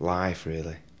life,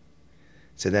 really.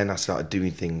 So then I started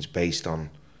doing things based on...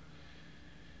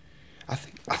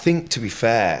 I think, to be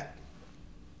fair,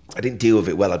 I didn't deal with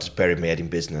it well. I just buried my head in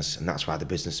business, and that's why the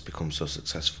business has become so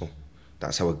successful.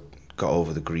 That's how I got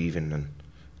over the grieving and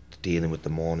dealing with the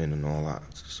mourning and all that.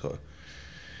 Sort of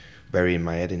burying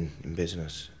my head in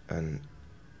business. And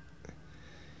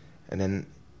then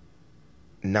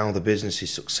now the business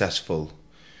is successful,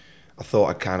 I thought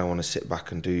I kind of want to sit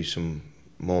back and do some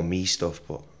more me stuff,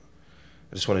 but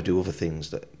I just want to do other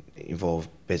things that involve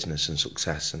business and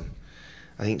success. And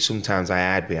I think sometimes I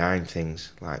hide behind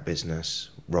things like business,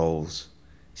 roles.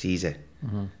 It's easy. Do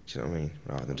you know what I mean?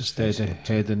 Rather than just stay the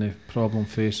head in the problem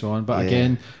face on. But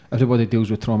again, everybody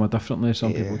deals with trauma differently.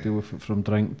 Some people deal with it from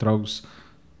drink, drugs,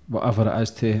 whatever it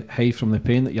is, to hide from the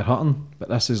pain that you're hurting. But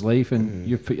this is life, and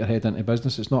you've put your head into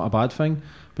business. It's not a bad thing,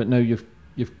 but now you've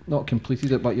not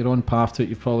completed it, but you're on path to it.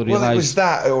 You've probably realised. Well, it was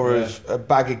that, or a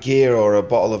bag of gear, or a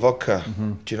bottle of vodka.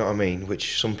 Do you know what I mean?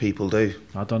 Which some people do.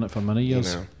 I've done it for many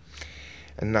years. You know?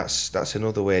 And that's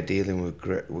another way of dealing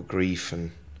with grief.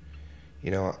 And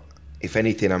you know, if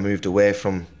anything, I moved away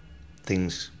from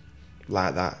things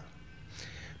like that.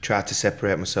 Tried to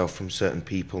separate myself from certain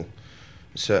people,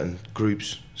 certain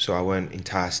groups, so I weren't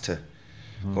enticed to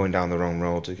going down the wrong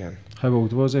roads again. How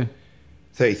old was he?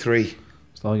 33.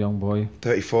 Still a young boy.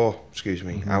 34, excuse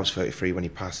me. I was 33 when he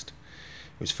passed.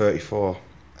 He was 34,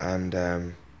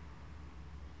 and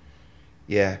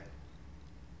yeah,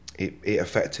 it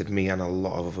affected me and a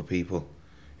lot of other people.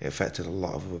 It affected a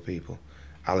lot of other people.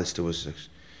 Alistair was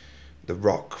the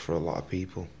rock for a lot of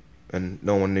people, and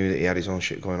no one knew that he had his own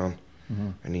shit going on,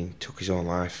 and he took his own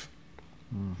life.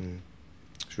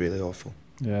 It's really awful.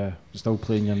 Yeah, still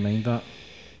playing your mind, that?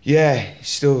 Yeah, it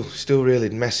still really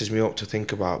messes me up to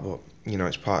think about, but you know,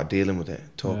 it's part of dealing with it,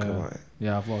 talking about it.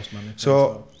 Yeah, I've lost many friends.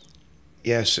 So,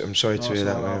 yes, I'm sorry to hear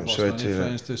that, mate. I'm sorry to hear that.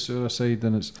 Friends to suicide,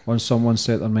 and it's when someone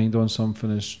set their mind on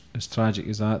something as tragic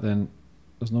as that, then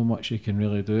there's not much you can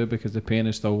really do, because the pain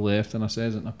is still left. And I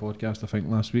said it in a podcast, I think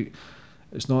last week,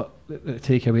 it's not that they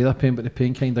take away the pain, but the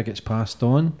pain kind of gets passed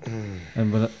on.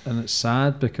 And it's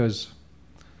sad, because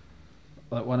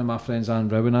like one of my friends, Anne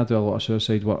Rowan, I do a lot of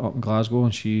suicide work up in Glasgow,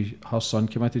 and her son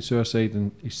committed suicide,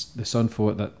 and the son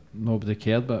thought that nobody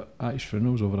cared, but at his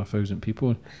funeral was over 1,000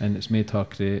 people, and it's made her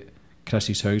create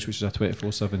Chrissy's House, which is a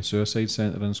 24/7 suicide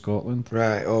centre in Scotland.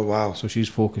 Right, oh wow. So she's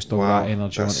focused all that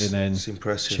energy on it, and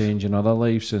then changing other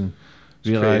lives, and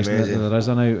realising that there is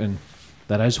an out, and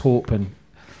there is hope. And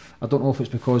I don't know if it's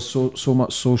because so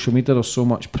much social media, there's so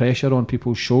much pressure on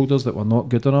people's shoulders that we're not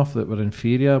good enough, that we're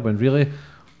inferior, when really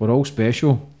we're all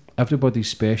special. Everybody's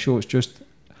special. It's just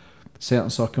certain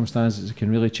circumstances that can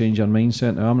really change your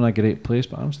mindset. Now, I'm in a great place,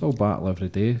 but I'm still battle every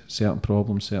day. Certain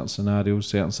problems, certain scenarios,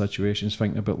 certain situations,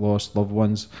 thinking about lost loved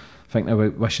ones, thinking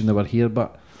about wishing they were here.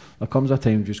 But there comes a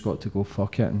time you just got to go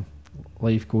fuck it, and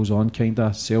life goes on, kind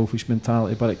of selfish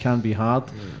mentality, but it can be hard.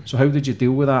 So how did you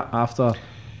deal with that after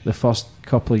the first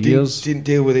couple of years? Didn't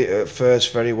deal with it at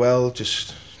first very well.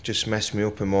 Just messed me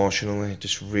up emotionally.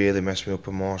 Just really messed me up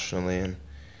emotionally,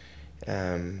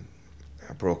 and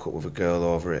I broke up with a girl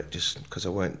over it, just because I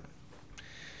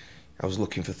was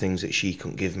looking for things that she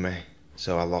couldn't give me,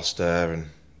 so I lost her, and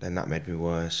then that made me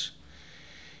worse.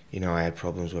 You know, I had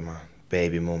problems with my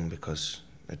baby mum because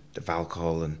of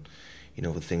alcohol, and you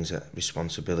know, the things that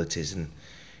responsibilities and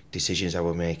decisions I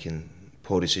were making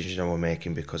poor decisions I was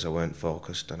making because I weren't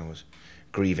focused, and I was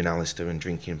grieving Alistair and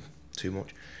drinking too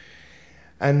much.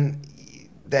 And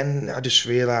then I just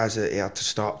realised that it had to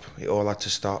stop. It all had to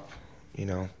stop, you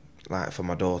know, like for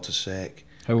my daughter's sake.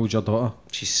 How old's your daughter?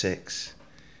 She's 6.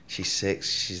 She's 6.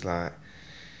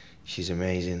 She's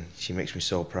amazing. She makes me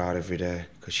so proud every day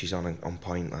because she's on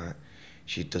point. Like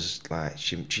she does class.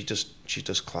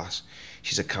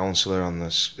 She's a counsellor on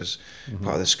as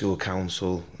part of the school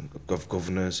council of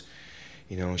governors.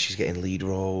 You know, she's getting lead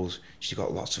roles. She's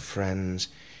got lots of friends.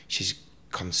 She's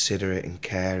considerate and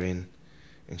caring,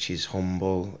 and she's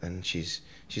humble, and she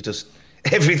does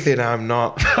everything I'm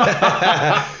not.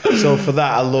 So for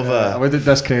that I love her. I wouldn't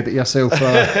discredit yourself for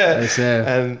that.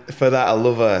 And for that I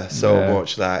love her so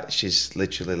much. That she's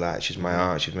literally like, she's my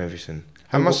heart, she's my everything.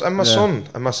 And my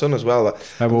son as well.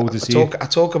 How old is he? I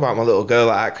talk about my little girl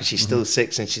like that because she's still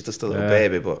 6 and she's just a little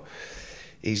baby, but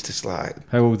he's just like...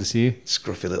 How old is he?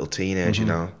 Scruffy little teenage, you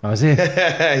know. Oh, is he?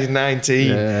 He's 19.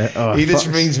 Yeah. Oh, he just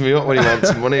rings me up when he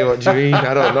wants money. What do you mean?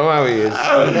 I don't know how he is.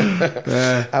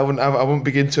 I wouldn't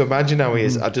begin to imagine how he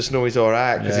is. I just know he's all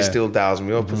right because he still dials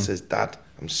me up and says, "Dad,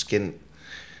 I'm skint."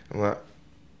 I'm like,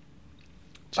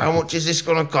 how much is this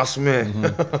going to cost me?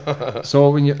 So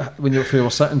when you were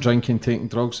sitting drinking, taking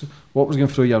drugs, what was going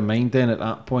through your mind then at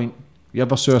that point? You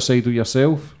ever suicidal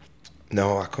yourself?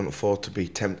 No, I couldn't afford to be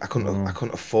tempted. I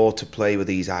couldn't afford to play with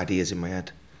these ideas in my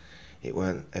head. It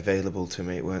weren't available to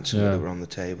me. It weren't something that were on the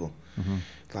table.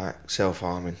 Like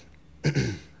self-harming.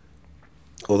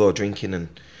 Although drinking and,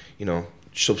 you know,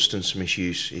 substance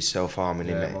misuse is self-harming,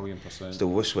 isn't it? It's the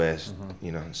worst way,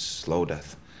 you know, it's slow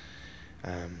death.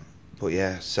 But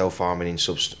yeah, self-harming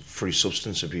through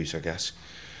substance abuse, I guess.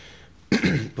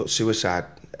 But suicide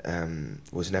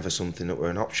was never something that were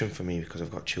an option for me because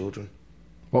I've got children.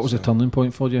 What was the turning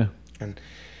point for you? And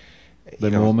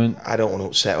the moment? I don't want to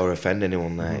upset or offend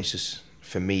anyone there. It's just,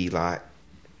 for me, like,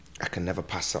 I can never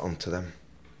pass that on to them.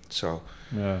 So,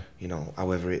 you know,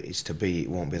 however it is to be, it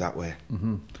won't be that way.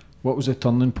 What was the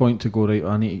turning point to go, right,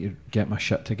 I need to get my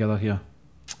shit together here?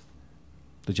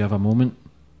 Did you have a moment?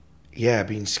 Yeah,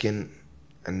 being skint,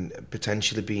 and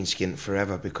potentially being skint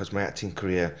forever, because my acting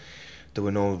career, there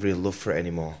were no real love for it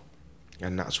anymore.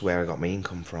 And that's where I got my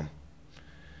income from.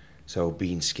 So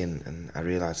being skint, and I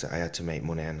realised that I had to make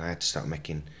money, and I had to start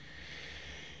making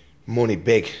money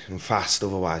big and fast,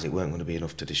 otherwise it weren't going to be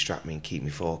enough to distract me and keep me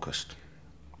focused.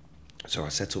 So I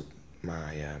set up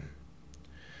a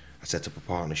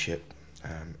partnership,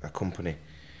 a company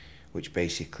which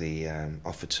basically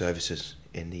offered services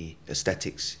in the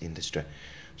aesthetics industry,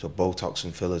 so Botox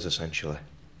and fillers essentially.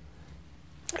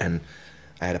 And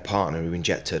I had a partner who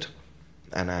injected,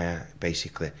 and I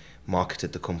basically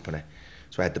marketed the company.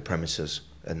 So I had the premises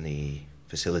and the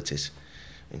facilities,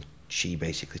 and she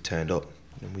basically turned up,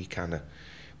 and we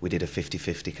did a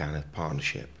 50-50 kind of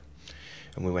partnership,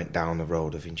 and we went down the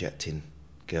road of injecting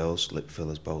girls, lip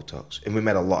fillers, Botox, and we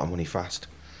made a lot of money fast.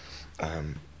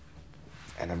 And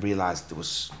I realised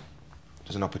there's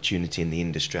an opportunity in the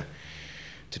industry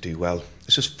to do well.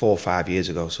 It's just 4 or 5 years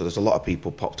ago, so there's a lot of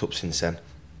people popped up since then,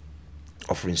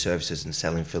 offering services and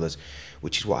selling fillers,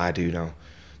 which is what I do now.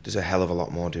 There's a hell of a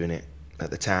lot more doing it. At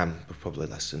the time, there were probably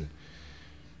less than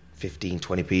 15,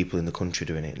 20 people in the country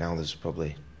doing it. Now there's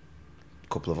probably a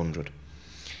couple of hundred.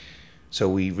 So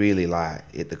we really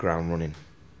hit the ground running.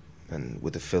 And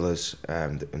with the fillers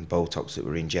and Botox that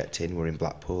we're injecting, we're in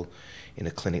Blackpool in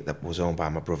a clinic that was owned by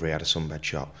my brother. He had a sunbed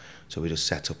shop. So we just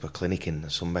set up a clinic in the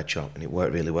sunbed shop, and it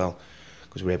worked really well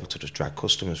because we were able to just drag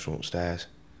customers from upstairs.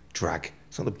 Drag.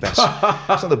 It's not the best.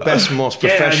 It's not the best, most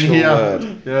professional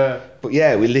word. Yeah. But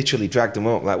yeah, we literally dragged them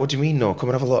up. Like, what do you mean? No, come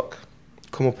and have a look.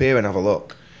 Come up here and have a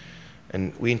look.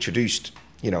 And we introduced.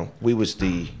 You know, we was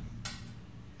at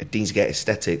Deansgate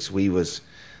Aesthetics. We was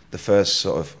the first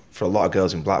sort of, for a lot of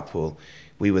girls in Blackpool,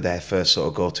 we were their first sort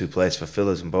of go-to place for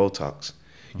fillers and Botox.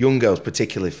 Young girls,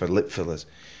 particularly for lip fillers.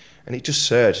 And it just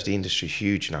surged. The industry's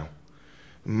huge now.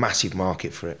 Massive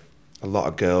market for it. A lot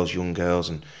of girls, young girls,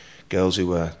 and girls who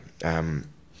were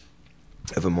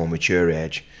of a more mature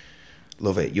age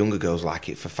love it. Younger girls like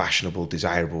it for fashionable,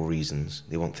 desirable reasons.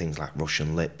 They want things like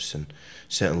Russian lips and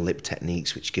certain lip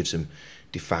techniques which gives them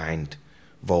defined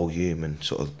volume and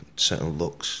sort of certain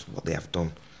looks, what they have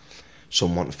done.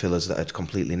 Some want fillers that are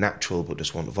completely natural but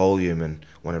just want volume and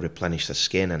want to replenish the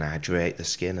skin and hydrate the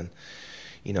skin. And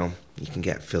You know, you can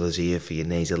get fillers here for your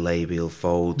nasolabial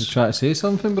folds. You try to say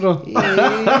something, bro? Yeah,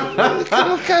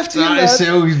 look after you, try to lad.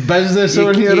 sell his business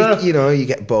on here. You know, you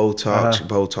get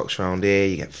Botox around here,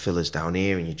 you get fillers down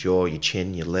here in your jaw, your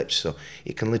chin, your lips, so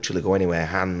it can literally go anywhere,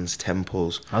 hands,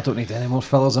 temples. I don't need any more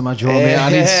fillers in my jaw, mate.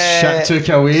 I need shit took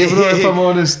away, bro, if I'm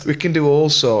honest. We can do all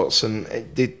sorts, and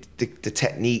the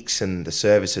techniques and the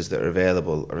services that are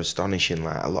available are astonishing.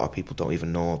 Like, a lot of people don't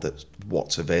even know that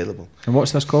what's available. And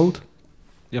what's this called?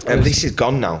 This is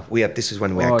gone now. This is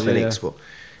when we had clinics, but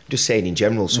just saying in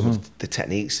general, some of the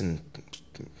techniques and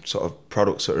sort of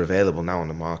products that are available now on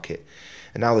the market.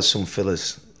 And now there's some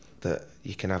fillers that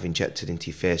you can have injected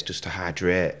into your face just to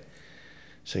hydrate.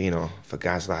 So, you know, for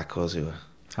guys like us who are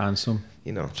handsome,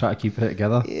 you know, try to keep it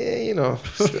together. Yeah, you know,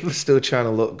 still trying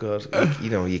to look good. You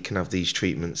know, you can have these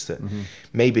treatments that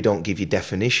maybe don't give you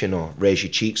definition or raise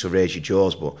your cheeks or raise your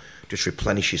jaws, but just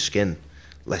replenish your skin,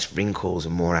 less wrinkles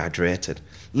and more hydrated.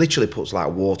 Literally puts like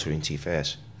water into your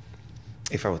face.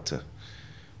 If I were to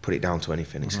put it down to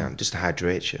anything, it's just to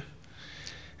hydrate you.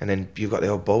 And then you've got the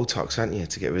old Botox, haven't you,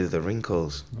 to get rid of the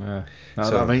wrinkles. Yeah,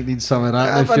 I might need some of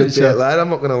that in the future. Lad, I'm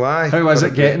not going to lie. How is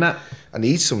it getting it? I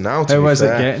need some now, to be fair. How is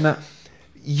it getting it?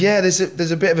 Yeah,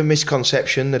 there's a bit of a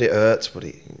misconception that it hurts, but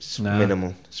it's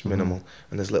minimal. It's minimal.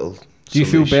 And there's little... Do you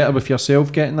feel better with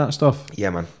yourself getting that stuff? Yeah,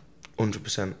 man.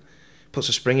 100%. Puts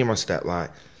a spring in my step.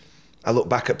 Like, I look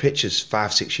back at pictures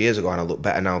 5-6 years ago and I look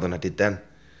better now than I did then.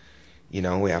 You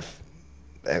know, we have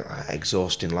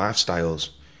exhausting lifestyles.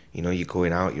 You know, you're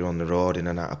going out, you're on the road, in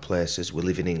and out of places. We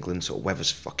live in England, so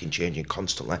weather's fucking changing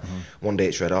constantly. One day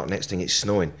it's red hot, next thing it's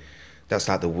snowing. That's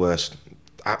like the worst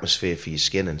atmosphere for your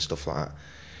skin and stuff like that.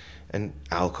 And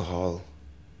alcohol,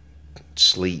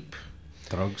 sleep.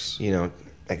 Drugs. You know,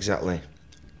 exactly.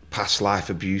 Past life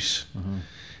abuse. Do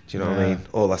you know what I mean?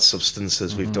 All that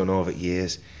substances we've done over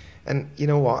years. And you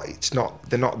know what?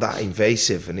 They're not that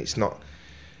invasive, and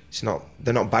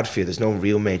they're not bad for you. There's no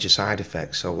real major side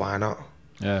effects, so why not?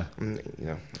 Yeah. You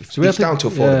know, it's down to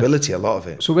affordability, a lot of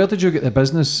it. So where did you get the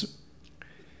business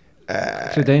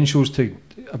credentials to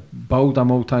build a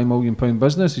multi-million-pound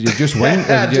business? Did you just wing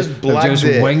it? Just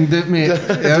winged it, mate.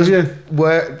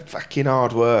 Fucking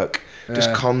hard work.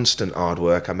 Just constant hard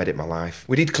work. I made it my life.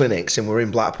 We did clinics, and we were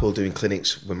in Blackpool doing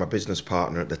clinics with my business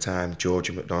partner at the time,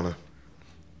 Georgia McDonough.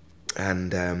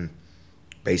 And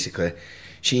basically,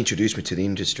 she introduced me to the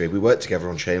industry. We worked together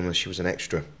on Shameless. She was an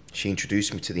extra. She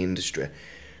introduced me to the industry,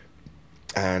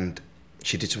 and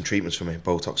she did some treatments for me,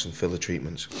 Botox and filler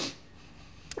treatments.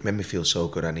 It made me feel so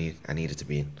good. I needed to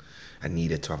be in. I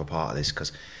needed to have a part of this,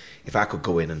 because if I could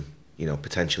go in and, you know,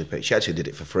 potentially pay, she actually did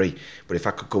it for free, but if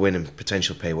I could go in and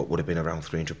potentially pay what would have been around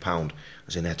 £300, I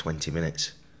was in there 20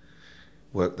 minutes,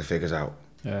 work the figures out.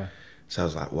 Yeah. So I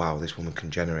was like, wow, this woman can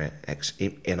generate X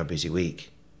in a busy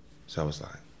week. So I was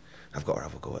like, I've got to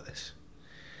have a go at this.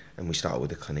 And we started with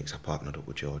the clinics. I partnered up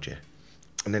with Georgia.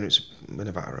 And then it's been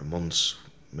about a month,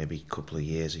 maybe a couple of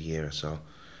years, a year or so.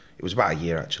 It was about a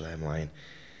year, actually, I'm lying.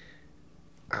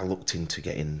 I looked into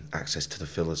getting access to the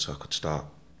fillers so I could start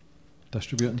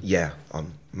distributing? Yeah,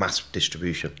 on mass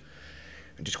distribution.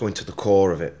 And just going to the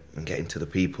core of it and getting to the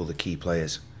people, the key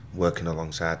players, working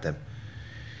alongside them.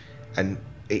 And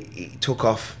it took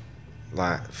off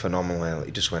like phenomenally.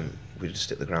 It just went, we just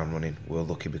hit the ground running. We were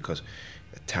lucky because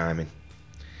of timing.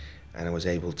 And I was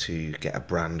able to get a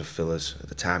brand of fillers. At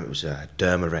the time it was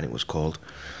Dermaren, it was called.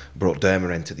 Brought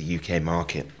Dermaren to the UK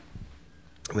market.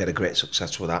 We had a great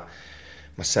success with that.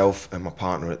 Myself and my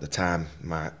partner at the time,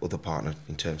 my other partner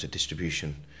in terms of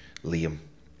distribution, Liam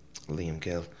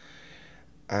Gill.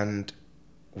 And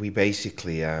we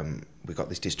basically, we got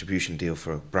this distribution deal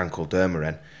for a brand called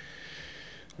Dermaren,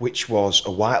 which was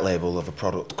a white label of a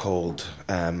product called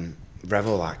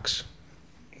Revolax,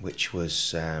 which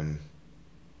was...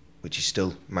 which is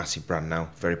still a massive brand now,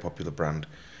 very popular brand.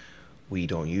 We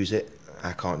don't use it,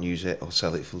 I can't use it or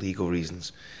sell it for legal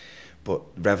reasons.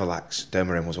 But Revolax,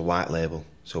 Dermaren was a white label,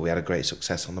 so we had a great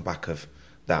success on the back of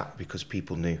that because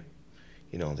people knew,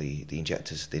 you know, the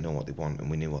injectors, they know what they want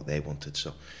and we knew what they wanted.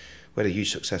 So we had a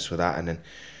huge success with that, and then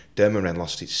Dermaren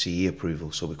lost its CE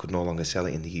approval, so we could no longer sell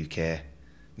it in the UK.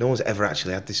 No one's ever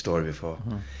actually had this story before.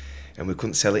 And we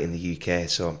couldn't sell it in the UK,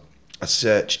 so I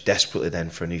searched desperately then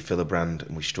for a new filler brand,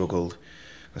 and we struggled.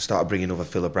 I started bringing other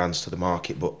filler brands to the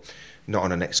market, but not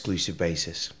on an exclusive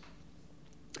basis.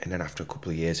 And then after a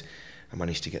couple of years, I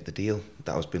managed to get the deal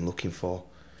that I was been looking for.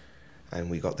 And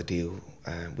we got the deal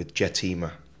with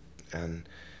Jetima, and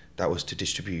that was to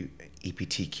distribute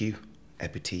EPTQ,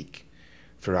 Epitique,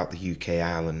 throughout the UK,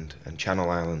 Ireland and Channel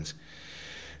Islands.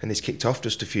 And this kicked off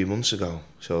just a few months ago.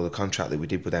 So the contract that we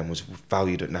did with them was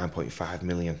valued at 9.5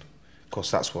 million. course,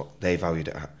 that's what they valued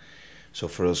it at. So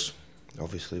for us,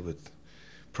 obviously with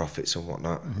profits and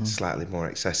whatnot, it's slightly more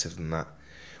excessive than that.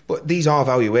 But these are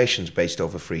valuations based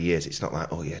over 3 years. It's not like,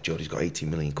 oh yeah, Jody's got 18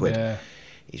 million quid. Yeah.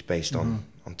 It's based on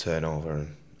turnover.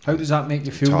 And how does that make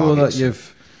you feel though, that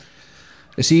you've...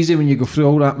 It's easy when you go through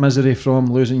all that misery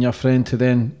from losing your friend to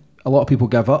then a lot of people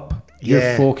give up.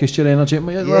 You've focused your energy.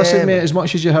 Listen, mate, as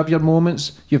much as you have your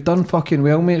moments, you've done fucking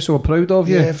well, mate, so I'm proud of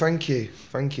you. Yeah, thank you.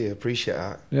 Thank you. Appreciate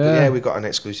that. Yeah. But yeah, we got an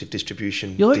exclusive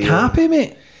distribution You look deal. happy,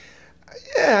 mate.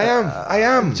 Yeah, I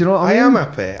am. Do you know what I mean? I am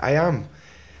happy. I am.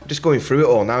 I'm just going through it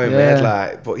all now in my head,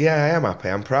 like, but yeah, I am happy.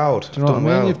 I'm proud. Do you know what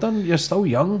I mean? You're still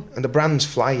young. And the brand's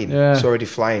flying. Yeah. It's already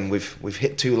flying. We've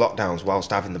hit 2 lockdowns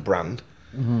whilst having the brand.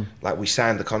 Like, we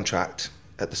signed the contract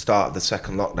at the start of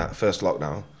the first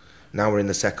lockdown. Now we're in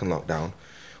the second lockdown.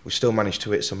 We've still managed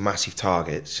to hit some massive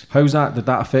targets. How's that? Did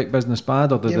that affect business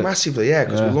bad? Or did it... massively, yeah,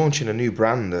 because we're launching a new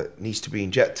brand that needs to be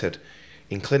injected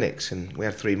in clinics, and we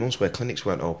had 3 months where clinics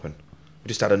weren't open. We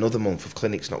just had another month of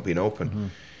clinics not being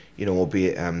open. You know,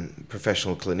 albeit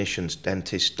professional clinicians,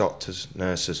 dentists, doctors,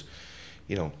 nurses,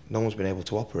 you know, no one's been able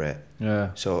to operate.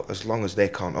 Yeah. So as long as they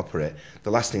can't operate,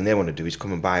 the last thing they want to do is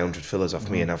come and buy 100 fillers off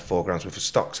me and have 4 grand's worth of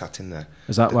stock sat in there.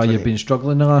 Is that why you've been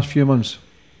struggling the last few months?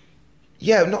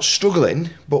 Yeah, not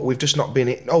struggling, but we've just not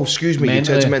been... Oh, excuse me, you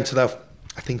turn to mental health.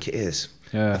 I think it is.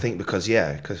 Yeah. I think because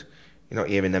you're not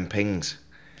hearing them pings.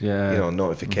 Yeah. You know,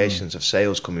 notifications of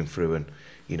sales coming through, and,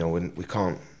 you know, when we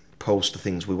can't post the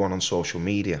things we want on social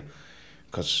media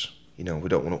because, you know, we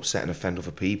don't want to upset and offend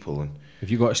other people. And have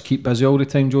you got to keep busy all the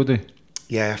time, Jody?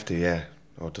 Yeah, I have to, yeah.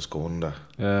 Or just go under.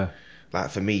 Yeah.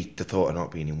 Like, for me, the thought of not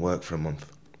being in work for a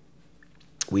month,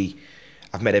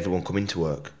 I've made everyone come into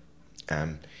work.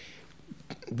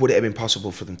 Would it have been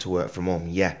possible for them to work from home?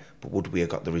 Yeah, but would we have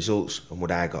got the results, and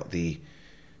would I got the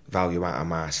value out of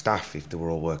my staff if they were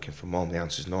all working from home? The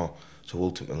answer is no. So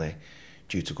ultimately,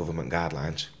 due to government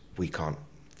guidelines, we can't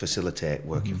facilitate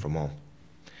working from home.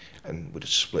 And we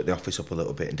just split the office up a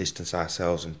little bit and distance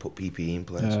ourselves and put PPE in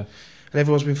place. And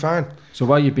everyone's been fine. So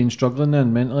why you've been struggling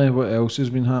then mentally? What else has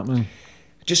been happening?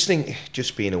 Just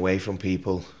being away from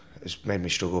people has made me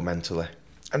struggle mentally.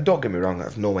 And don't get me wrong,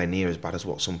 I'm nowhere near as bad as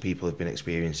what some people have been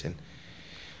experiencing.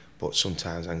 But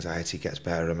sometimes anxiety gets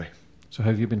better of me. So how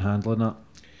have you been handling that?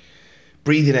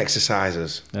 Breathing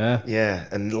exercises. Yeah? Yeah,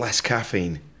 and less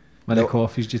caffeine. How many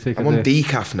coffees do you take a day? I'm on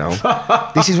decaf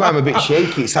now. This is why I'm a bit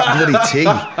shaky. It's that bloody tea.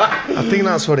 I think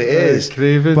that's what it is.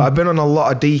 Craving. But I've been on a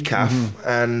lot of decaf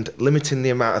and limiting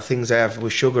the amount of things I have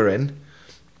with sugar in.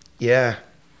 Yeah.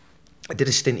 I did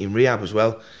a stint in rehab as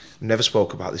well. Never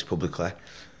spoke about this publicly.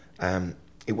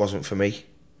 It wasn't for me,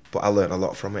 but I learnt a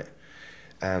lot from it.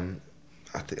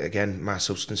 Again, my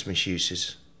substance misuse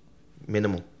is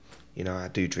minimal. You know, I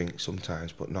do drink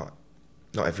sometimes, but not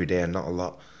every day and not a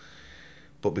lot.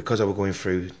 But because I was going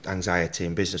through anxiety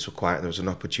and business were quiet, there was an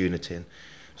opportunity, and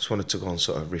just wanted to go and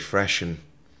sort of refresh and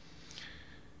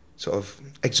sort of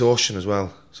exhaustion as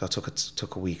well. So I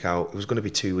took a week out. It was going to be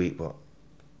 2 weeks, but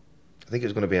I think it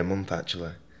was going to be a month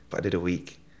actually. But I did a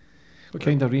week. What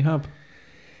kind of rehab?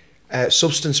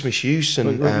 Substance misuse.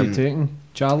 And what were you taking?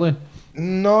 Charlie?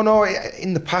 No.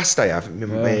 In the past I have.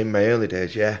 In my early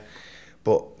days, yeah.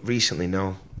 But recently,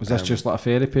 no. Was this just like a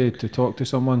therapy to talk to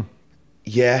someone?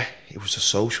 Yeah, it was a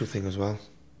social thing as well,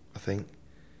 I think.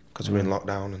 Because we're in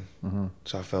lockdown, and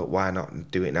so I felt, why not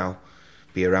do it now?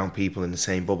 Be around people in the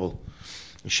same bubble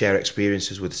and share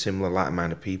experiences with similar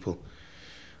like-minded people.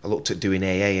 I looked at doing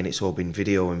AA, and it's all been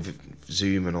video and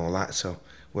Zoom and all that, so it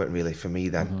weren't really for me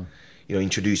then. You know,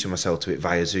 introducing myself to it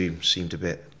via Zoom seemed a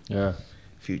bit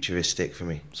futuristic for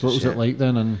me. So what was it like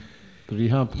then in the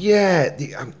rehab? Yeah,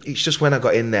 it's just when I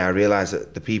got in there, I realised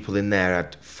that the people in there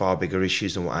had far bigger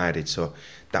issues than what I did, so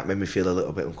that made me feel a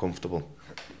little bit uncomfortable.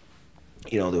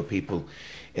 You know, there were people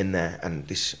in there, and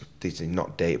this is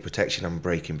not data protection I'm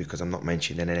breaking because I'm not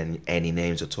mentioning any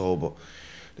names at all, but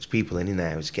there's people in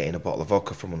there who's getting a bottle of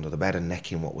vodka from under the bed and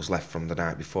necking what was left from the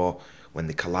night before when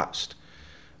they collapsed,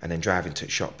 and then driving to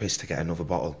shop piss to get another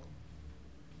bottle.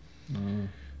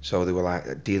 So they were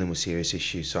like dealing with serious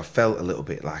issues, so I felt a little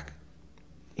bit like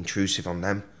intrusive on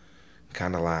them,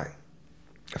 kind of like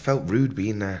I felt rude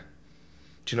being there.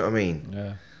 Do you know what I mean?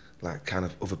 Yeah. Like, kind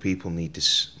of other people need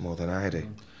this more than I do.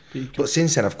 But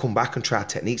since then, I've come back and tried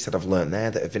techniques that I've learned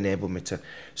there that have enabled me to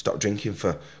stop drinking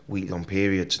for week-long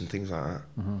periods and things like that.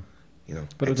 You know,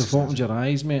 but it would have opened your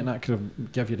eyes, mate, and that could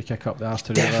have give you the kick up the arse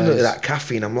to realize. Definitely that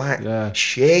caffeine. I'm like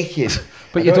shaking.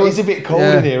 But you don't. It's a bit cold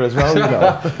in here as well, you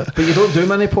know. But you don't do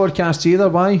many podcasts either.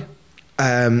 Why?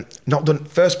 Not done.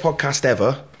 First podcast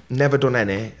ever. Never done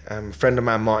any. A friend of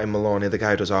mine, Martin Maloney, the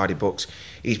guy who does Hardy Books,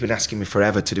 he's been asking me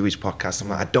forever to do his podcast. I'm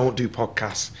like, I don't do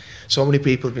podcasts. So many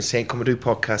people have been saying, come and do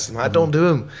podcasts. I'm like, I don't do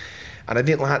them. And I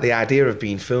didn't like the idea of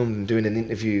being filmed and doing an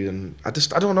interview. And I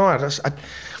don't know. I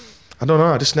don't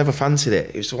know. I just never fancied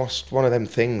it. It was just one of them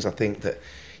things, I think, that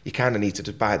you kind of need to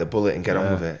just bite the bullet and get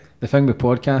on with it. The thing with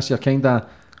podcasts,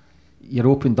 you're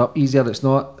opened up easier.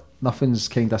 Nothing's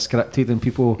kind of scripted, and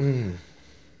people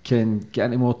can get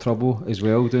into more trouble as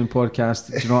well doing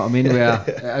podcasts. Do you know what I mean? Where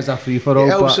it is a free for all. It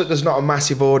helps that there's not a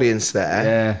massive audience there.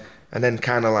 Yeah. And then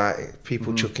kind of like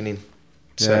people chucking in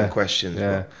certain questions.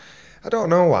 Yeah. But I don't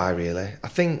know why, really. I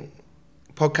think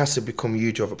podcasts have become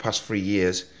huge over the past 3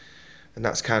 years, and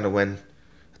that's kind of when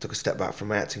I took a step back from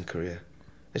my acting career.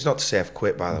 It's not to say I've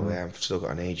quit, by the way. I've still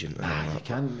got an agent. And all that, you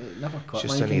can never quit.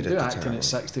 Just Man, you can do acting at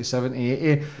 60, 70,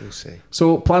 80. We'll see.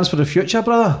 So, plans for the future,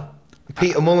 brother?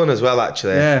 Peter Mullen as well,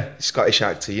 actually. Yeah. Scottish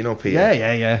actor. You know Peter?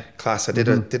 Yeah. Class. I did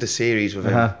a series with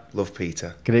him. Love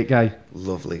Peter. Great guy.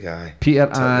 Lovely guy. Peter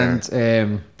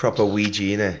and... proper Ouija,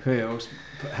 innit? Who else?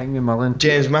 Hang me Mullen.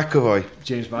 James McAvoy.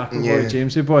 Yeah.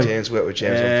 Jamesy boy. James worked with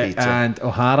James and Peter. And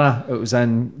O'Hara, it was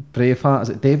in Braveheart. Is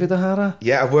it David O'Hara?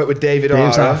 Yeah, I've worked with David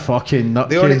Dave's O'Hara. a fucking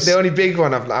nutcase. The only big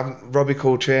one, Robbie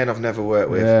Coltrane I've never worked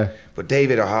with. Yeah. But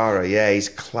David O'Hara, yeah, he's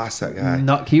class, that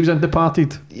guy. He was in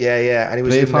Departed. Yeah, and he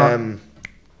was Braveheart.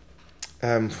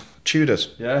 in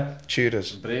Tudors. Yeah.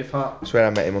 Tudors. Braveheart. That's where I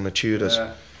met him, on the Tudors.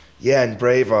 Yeah, and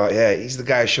Braveheart, yeah, he's the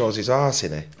guy who shows his arse,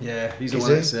 isn't he? Yeah, he's the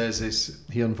one that says he's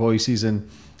hearing voices, and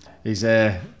he's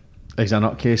a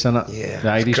nutcase, isn't it? Yeah, the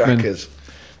Irishman. Crackers.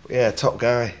 Yeah, top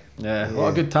guy. Yeah, a lot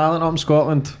of good talent up in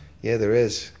Scotland. Yeah, there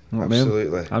is. What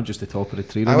Absolutely. I'm just the top of the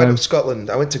tree. I went to Scotland.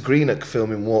 I went to Greenock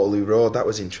filming Waterloo Road. That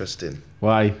was interesting.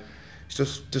 Why?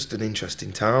 It's just an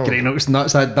interesting town. Greenock's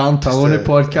nuts. I had Dan Talone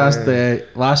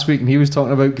podcast last week, and he was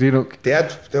talking about Greenock. They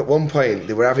had, at one point,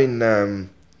 they were having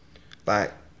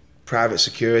like private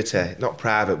security. Not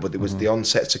private, but it was the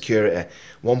on-set security. At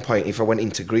one point, if I went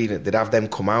into Greenock, they'd have them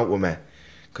come out with me.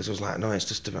 Because I was like, no, it's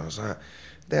just about... I was like...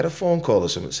 They had a phone call or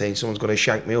something saying someone's going to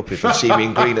shank me up if they see me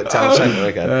in Greenock Town Centre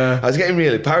again. I was getting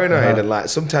really paranoid, and like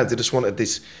sometimes they just wanted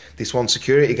this one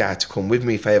security guy to come with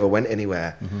me if I ever went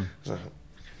anywhere. I was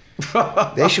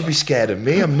like, they should be scared of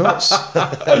me. I'm nuts.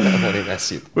 I'm only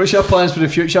messing. What's your plans for the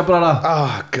future, brother?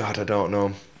 Oh God, I don't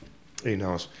know. Who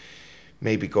knows?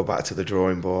 Maybe go back to the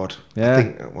drawing board. Yeah, I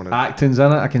think I wanna... acting's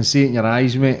in it. I can see it in your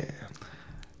eyes, mate. Yeah.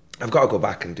 I've got to go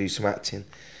back and do some acting.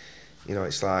 You know,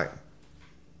 it's like,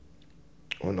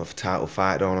 I want another title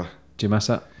fight, don't I? Do you miss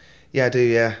it? Yeah, I do,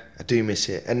 yeah. I do miss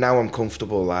it. And now I'm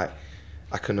comfortable, like,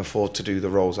 I can afford to do the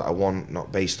roles that I want,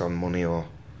 not based on money or...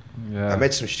 Yeah. I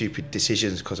made some stupid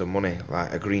decisions because of money,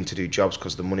 like agreeing to do jobs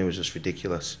because the money was just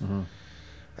ridiculous.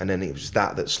 And then it was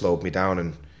that slowed me down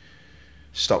and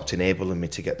stopped enabling me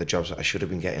to get the jobs that I should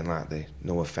have been getting, like the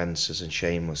No Offences and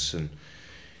Shameless and,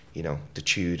 you know, the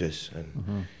Tudors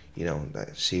and, you know,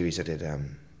 that series I did,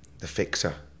 The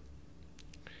Fixer.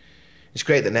 It's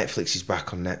great that Netflix is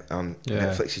back on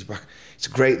Netflix is back. It's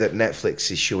great that Netflix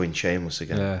is showing Shameless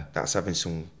again. Yeah. That's having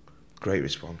some great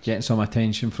response. Getting some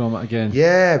attention from it again.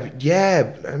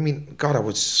 Yeah. I mean, God, I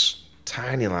was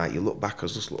tiny. Like you look back, I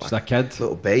was just like a kid,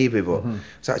 little baby, but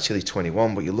it's actually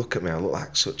 21. But you look at me, I look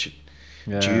like such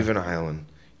a juvenile and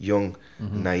young,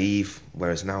 naive.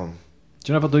 Whereas now,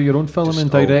 do you ever do your own film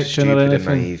and direction or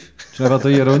anything? Do you ever do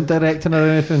your own directing or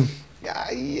anything?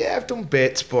 Yeah, I've done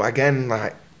bits, but again,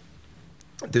 like.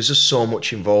 There's just so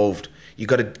much involved. You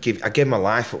got to give. I gave my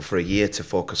life up for a year to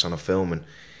focus on a film, and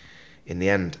in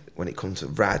the end, when it comes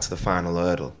right to the final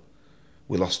hurdle,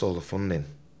 we lost all the funding.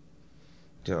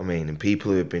 Do you know what I mean? And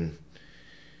people who have been,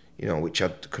 you know, which I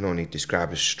can only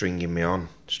describe as stringing me along,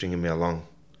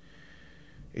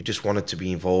 who just wanted to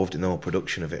be involved in the whole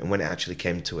production of it. And when it actually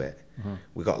came to it,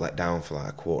 we got let down for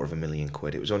like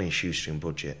 £250,000. It was only a shoestring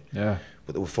budget. Yeah.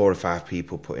 But there were 4 or 5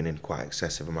 people putting in quite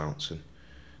excessive amounts, and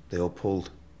they all pulled.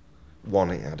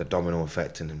 One, it had a domino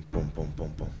effect, and then boom, boom,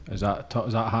 boom, boom. Does that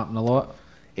happen a lot?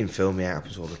 In film, yeah, it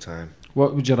happens all the time.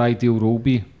 What would your ideal role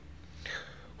be?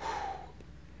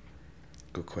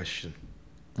 Good question.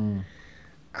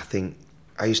 I think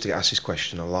I used to get asked this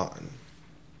question a lot, and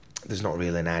there's not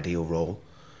really an ideal role,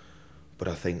 but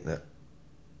I think that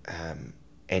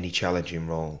any challenging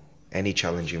role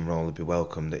would be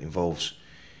welcome that involves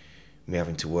me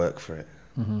having to work for it.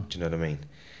 Do you know what I mean?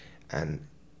 And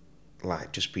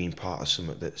like just being part of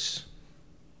something that's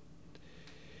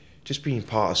just being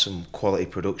part of some quality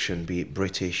production, be it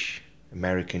British,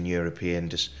 American, European,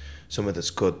 just something that's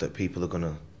good that people are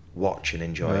gonna watch and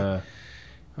enjoy.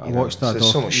 I watched that.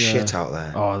 There's so much shit out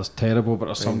there. Oh, it's terrible, but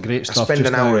there's some great stuff. I spend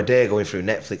an hour a day going through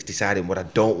Netflix deciding what I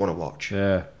don't want to watch.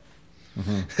 Yeah.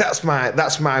 That's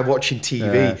my watching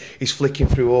TV. Yeah. Is flicking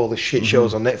through all the shit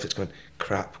shows on Netflix, going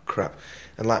crap,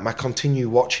 and like my continue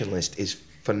watching list is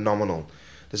phenomenal.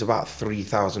 There's about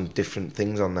 3,000 different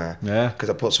things on there. Yeah. Because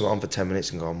I put something on for 10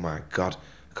 minutes and go, oh my God,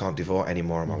 I can't devote any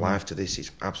more of my life to this.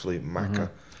 It's absolute macca.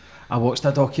 I watched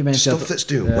a documentary. Stuff that's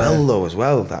doing well though as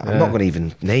well. That I'm not going to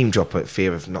even name drop it,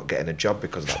 fear of not getting a job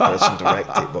because that person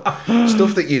directed it. But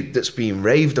stuff that's being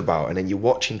raved about, and then you're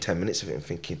watching 10 minutes of it and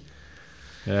thinking.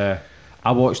 Yeah.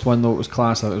 I watched one though, it was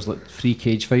class. It was like 3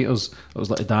 cage fighters. It was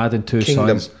like a dad and 2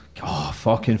 Kingdom. sons. Oh,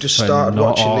 fucking Just started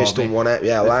watching this, done one.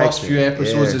 Yeah, I like the first few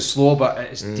episodes is slow, but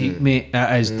it's deep, mate.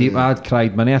 It is deep. I'd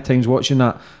cried many a times watching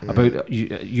that. About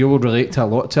you will relate to a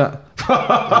lot to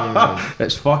it.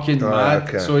 It's fucking mad.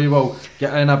 Okay. So you will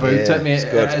get in about it, mate. It's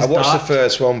good. I watched dark. the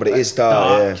first one, but it is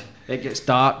dark. Yeah. It gets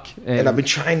dark. And I've been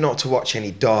trying not to watch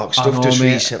any dark stuff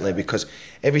recently, because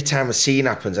every time a scene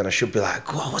happens and I should be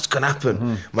like, oh, what's going to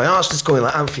happen? My heart's just going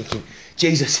like, I'm thinking,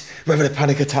 Jesus, I'm having a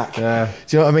panic attack. Yeah.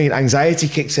 Do you know what I mean? Anxiety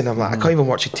kicks in. I'm like, I can't even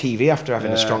watch a TV after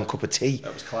having a strong cup of tea.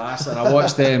 That was class. And I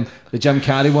watched the Jim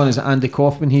Carrey one. Is it Andy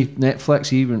Kaufman? Netflix.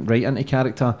 He went right into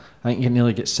character. I think he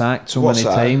nearly get sacked so many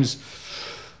times.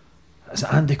 Is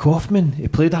it Andy Kaufman? He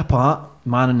played a part,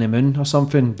 Man on the Moon or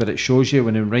something, but it shows you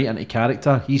when he went right into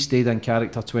character. He stayed in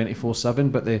character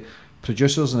 24/7, but the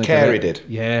producers and the Carey did.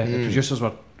 Yeah, the producers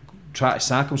were trying to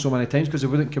sack him so many times because he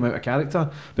wouldn't come out of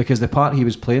character, because the part he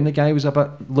was playing, the guy was a bit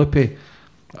loopy.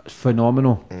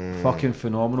 Phenomenal, fucking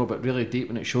phenomenal, but really deep,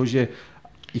 and it shows you.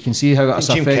 You can see how it's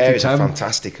Jim affected Carrey's him. a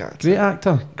fantastic actor. Great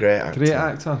actor. Great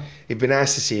actor. It'd be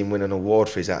nice to see him win an award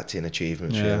for his acting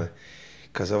achievements, really.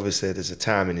 Because obviously there's a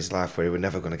time in his life where he was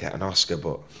never going to get an Oscar,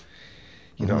 but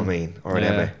you know what I mean, or an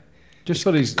Emmy. Just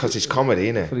for his, because it's comedy,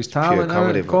 isn't it? For his talent.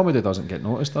 Comedy, comedy doesn't get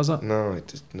noticed, does it? No,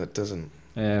 it doesn't.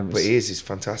 But he's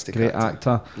fantastic. Great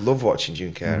actor. Love watching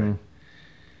Jim Carrey.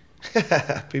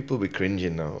 People will be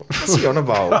cringing now. What's he on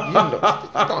about? You're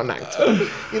not an actor.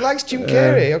 He likes Jim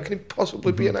Carrey. How can he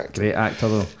possibly be an actor? Great actor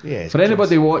though. Yeah. For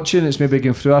anybody watching that's maybe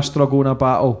going through a struggle and a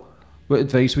battle, what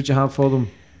advice would you have for them?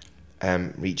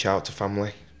 Reach out to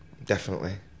family,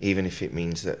 definitely. Even if it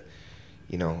means that,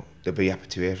 they'll be happy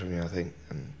to hear from you, I think.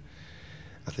 And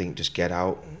I think just get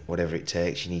out, whatever it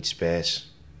takes. You need space.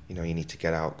 You need to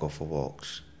get out, go for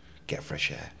walks, get fresh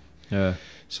air. Yeah.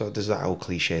 So there's that old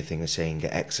cliche thing of saying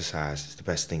get exercise. It's the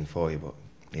best thing for you, but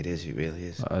it really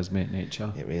is. It is, mate,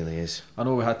 nature. It really is. I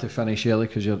know we had to finish early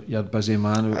because you're a busy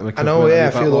man. I know,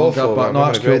 yeah, I feel awful. But no,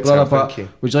 that's cool, brother. But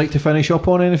would you like to finish up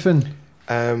on anything?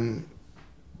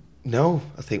 No,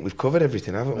 I think we've covered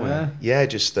everything, haven't we? Yeah,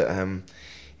 just that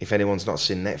if anyone's not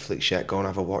seen Netflix yet, go and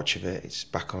have a watch of it. It's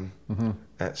back on.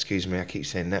 Excuse me, I keep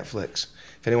saying Netflix.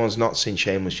 If anyone's not seen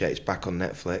Shameless yet, it's back on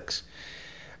Netflix.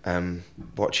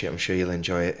 Watch it, I'm sure you'll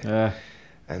enjoy it. Yeah.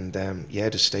 And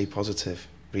just stay positive.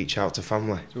 Reach out to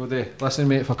family. Jody, listen,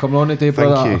 mate, for coming on today,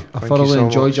 brother. Thank you. I thoroughly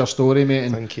enjoyed your story, mate.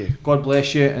 And thank you. God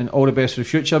bless you, and all the best for the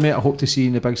future, mate. I hope to see you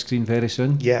in the big screen very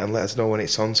soon. Yeah, and let us know when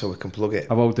it's on so we can plug it.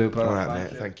 I will do, brother. All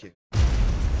right, mate. Thank you.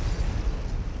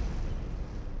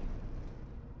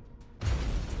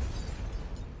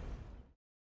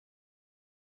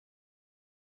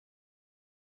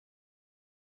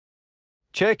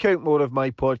 Check out more of my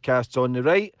podcasts on the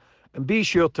right, and be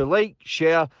sure to like,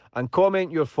 share and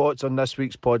comment your thoughts on this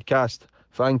week's podcast.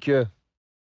 Thank you.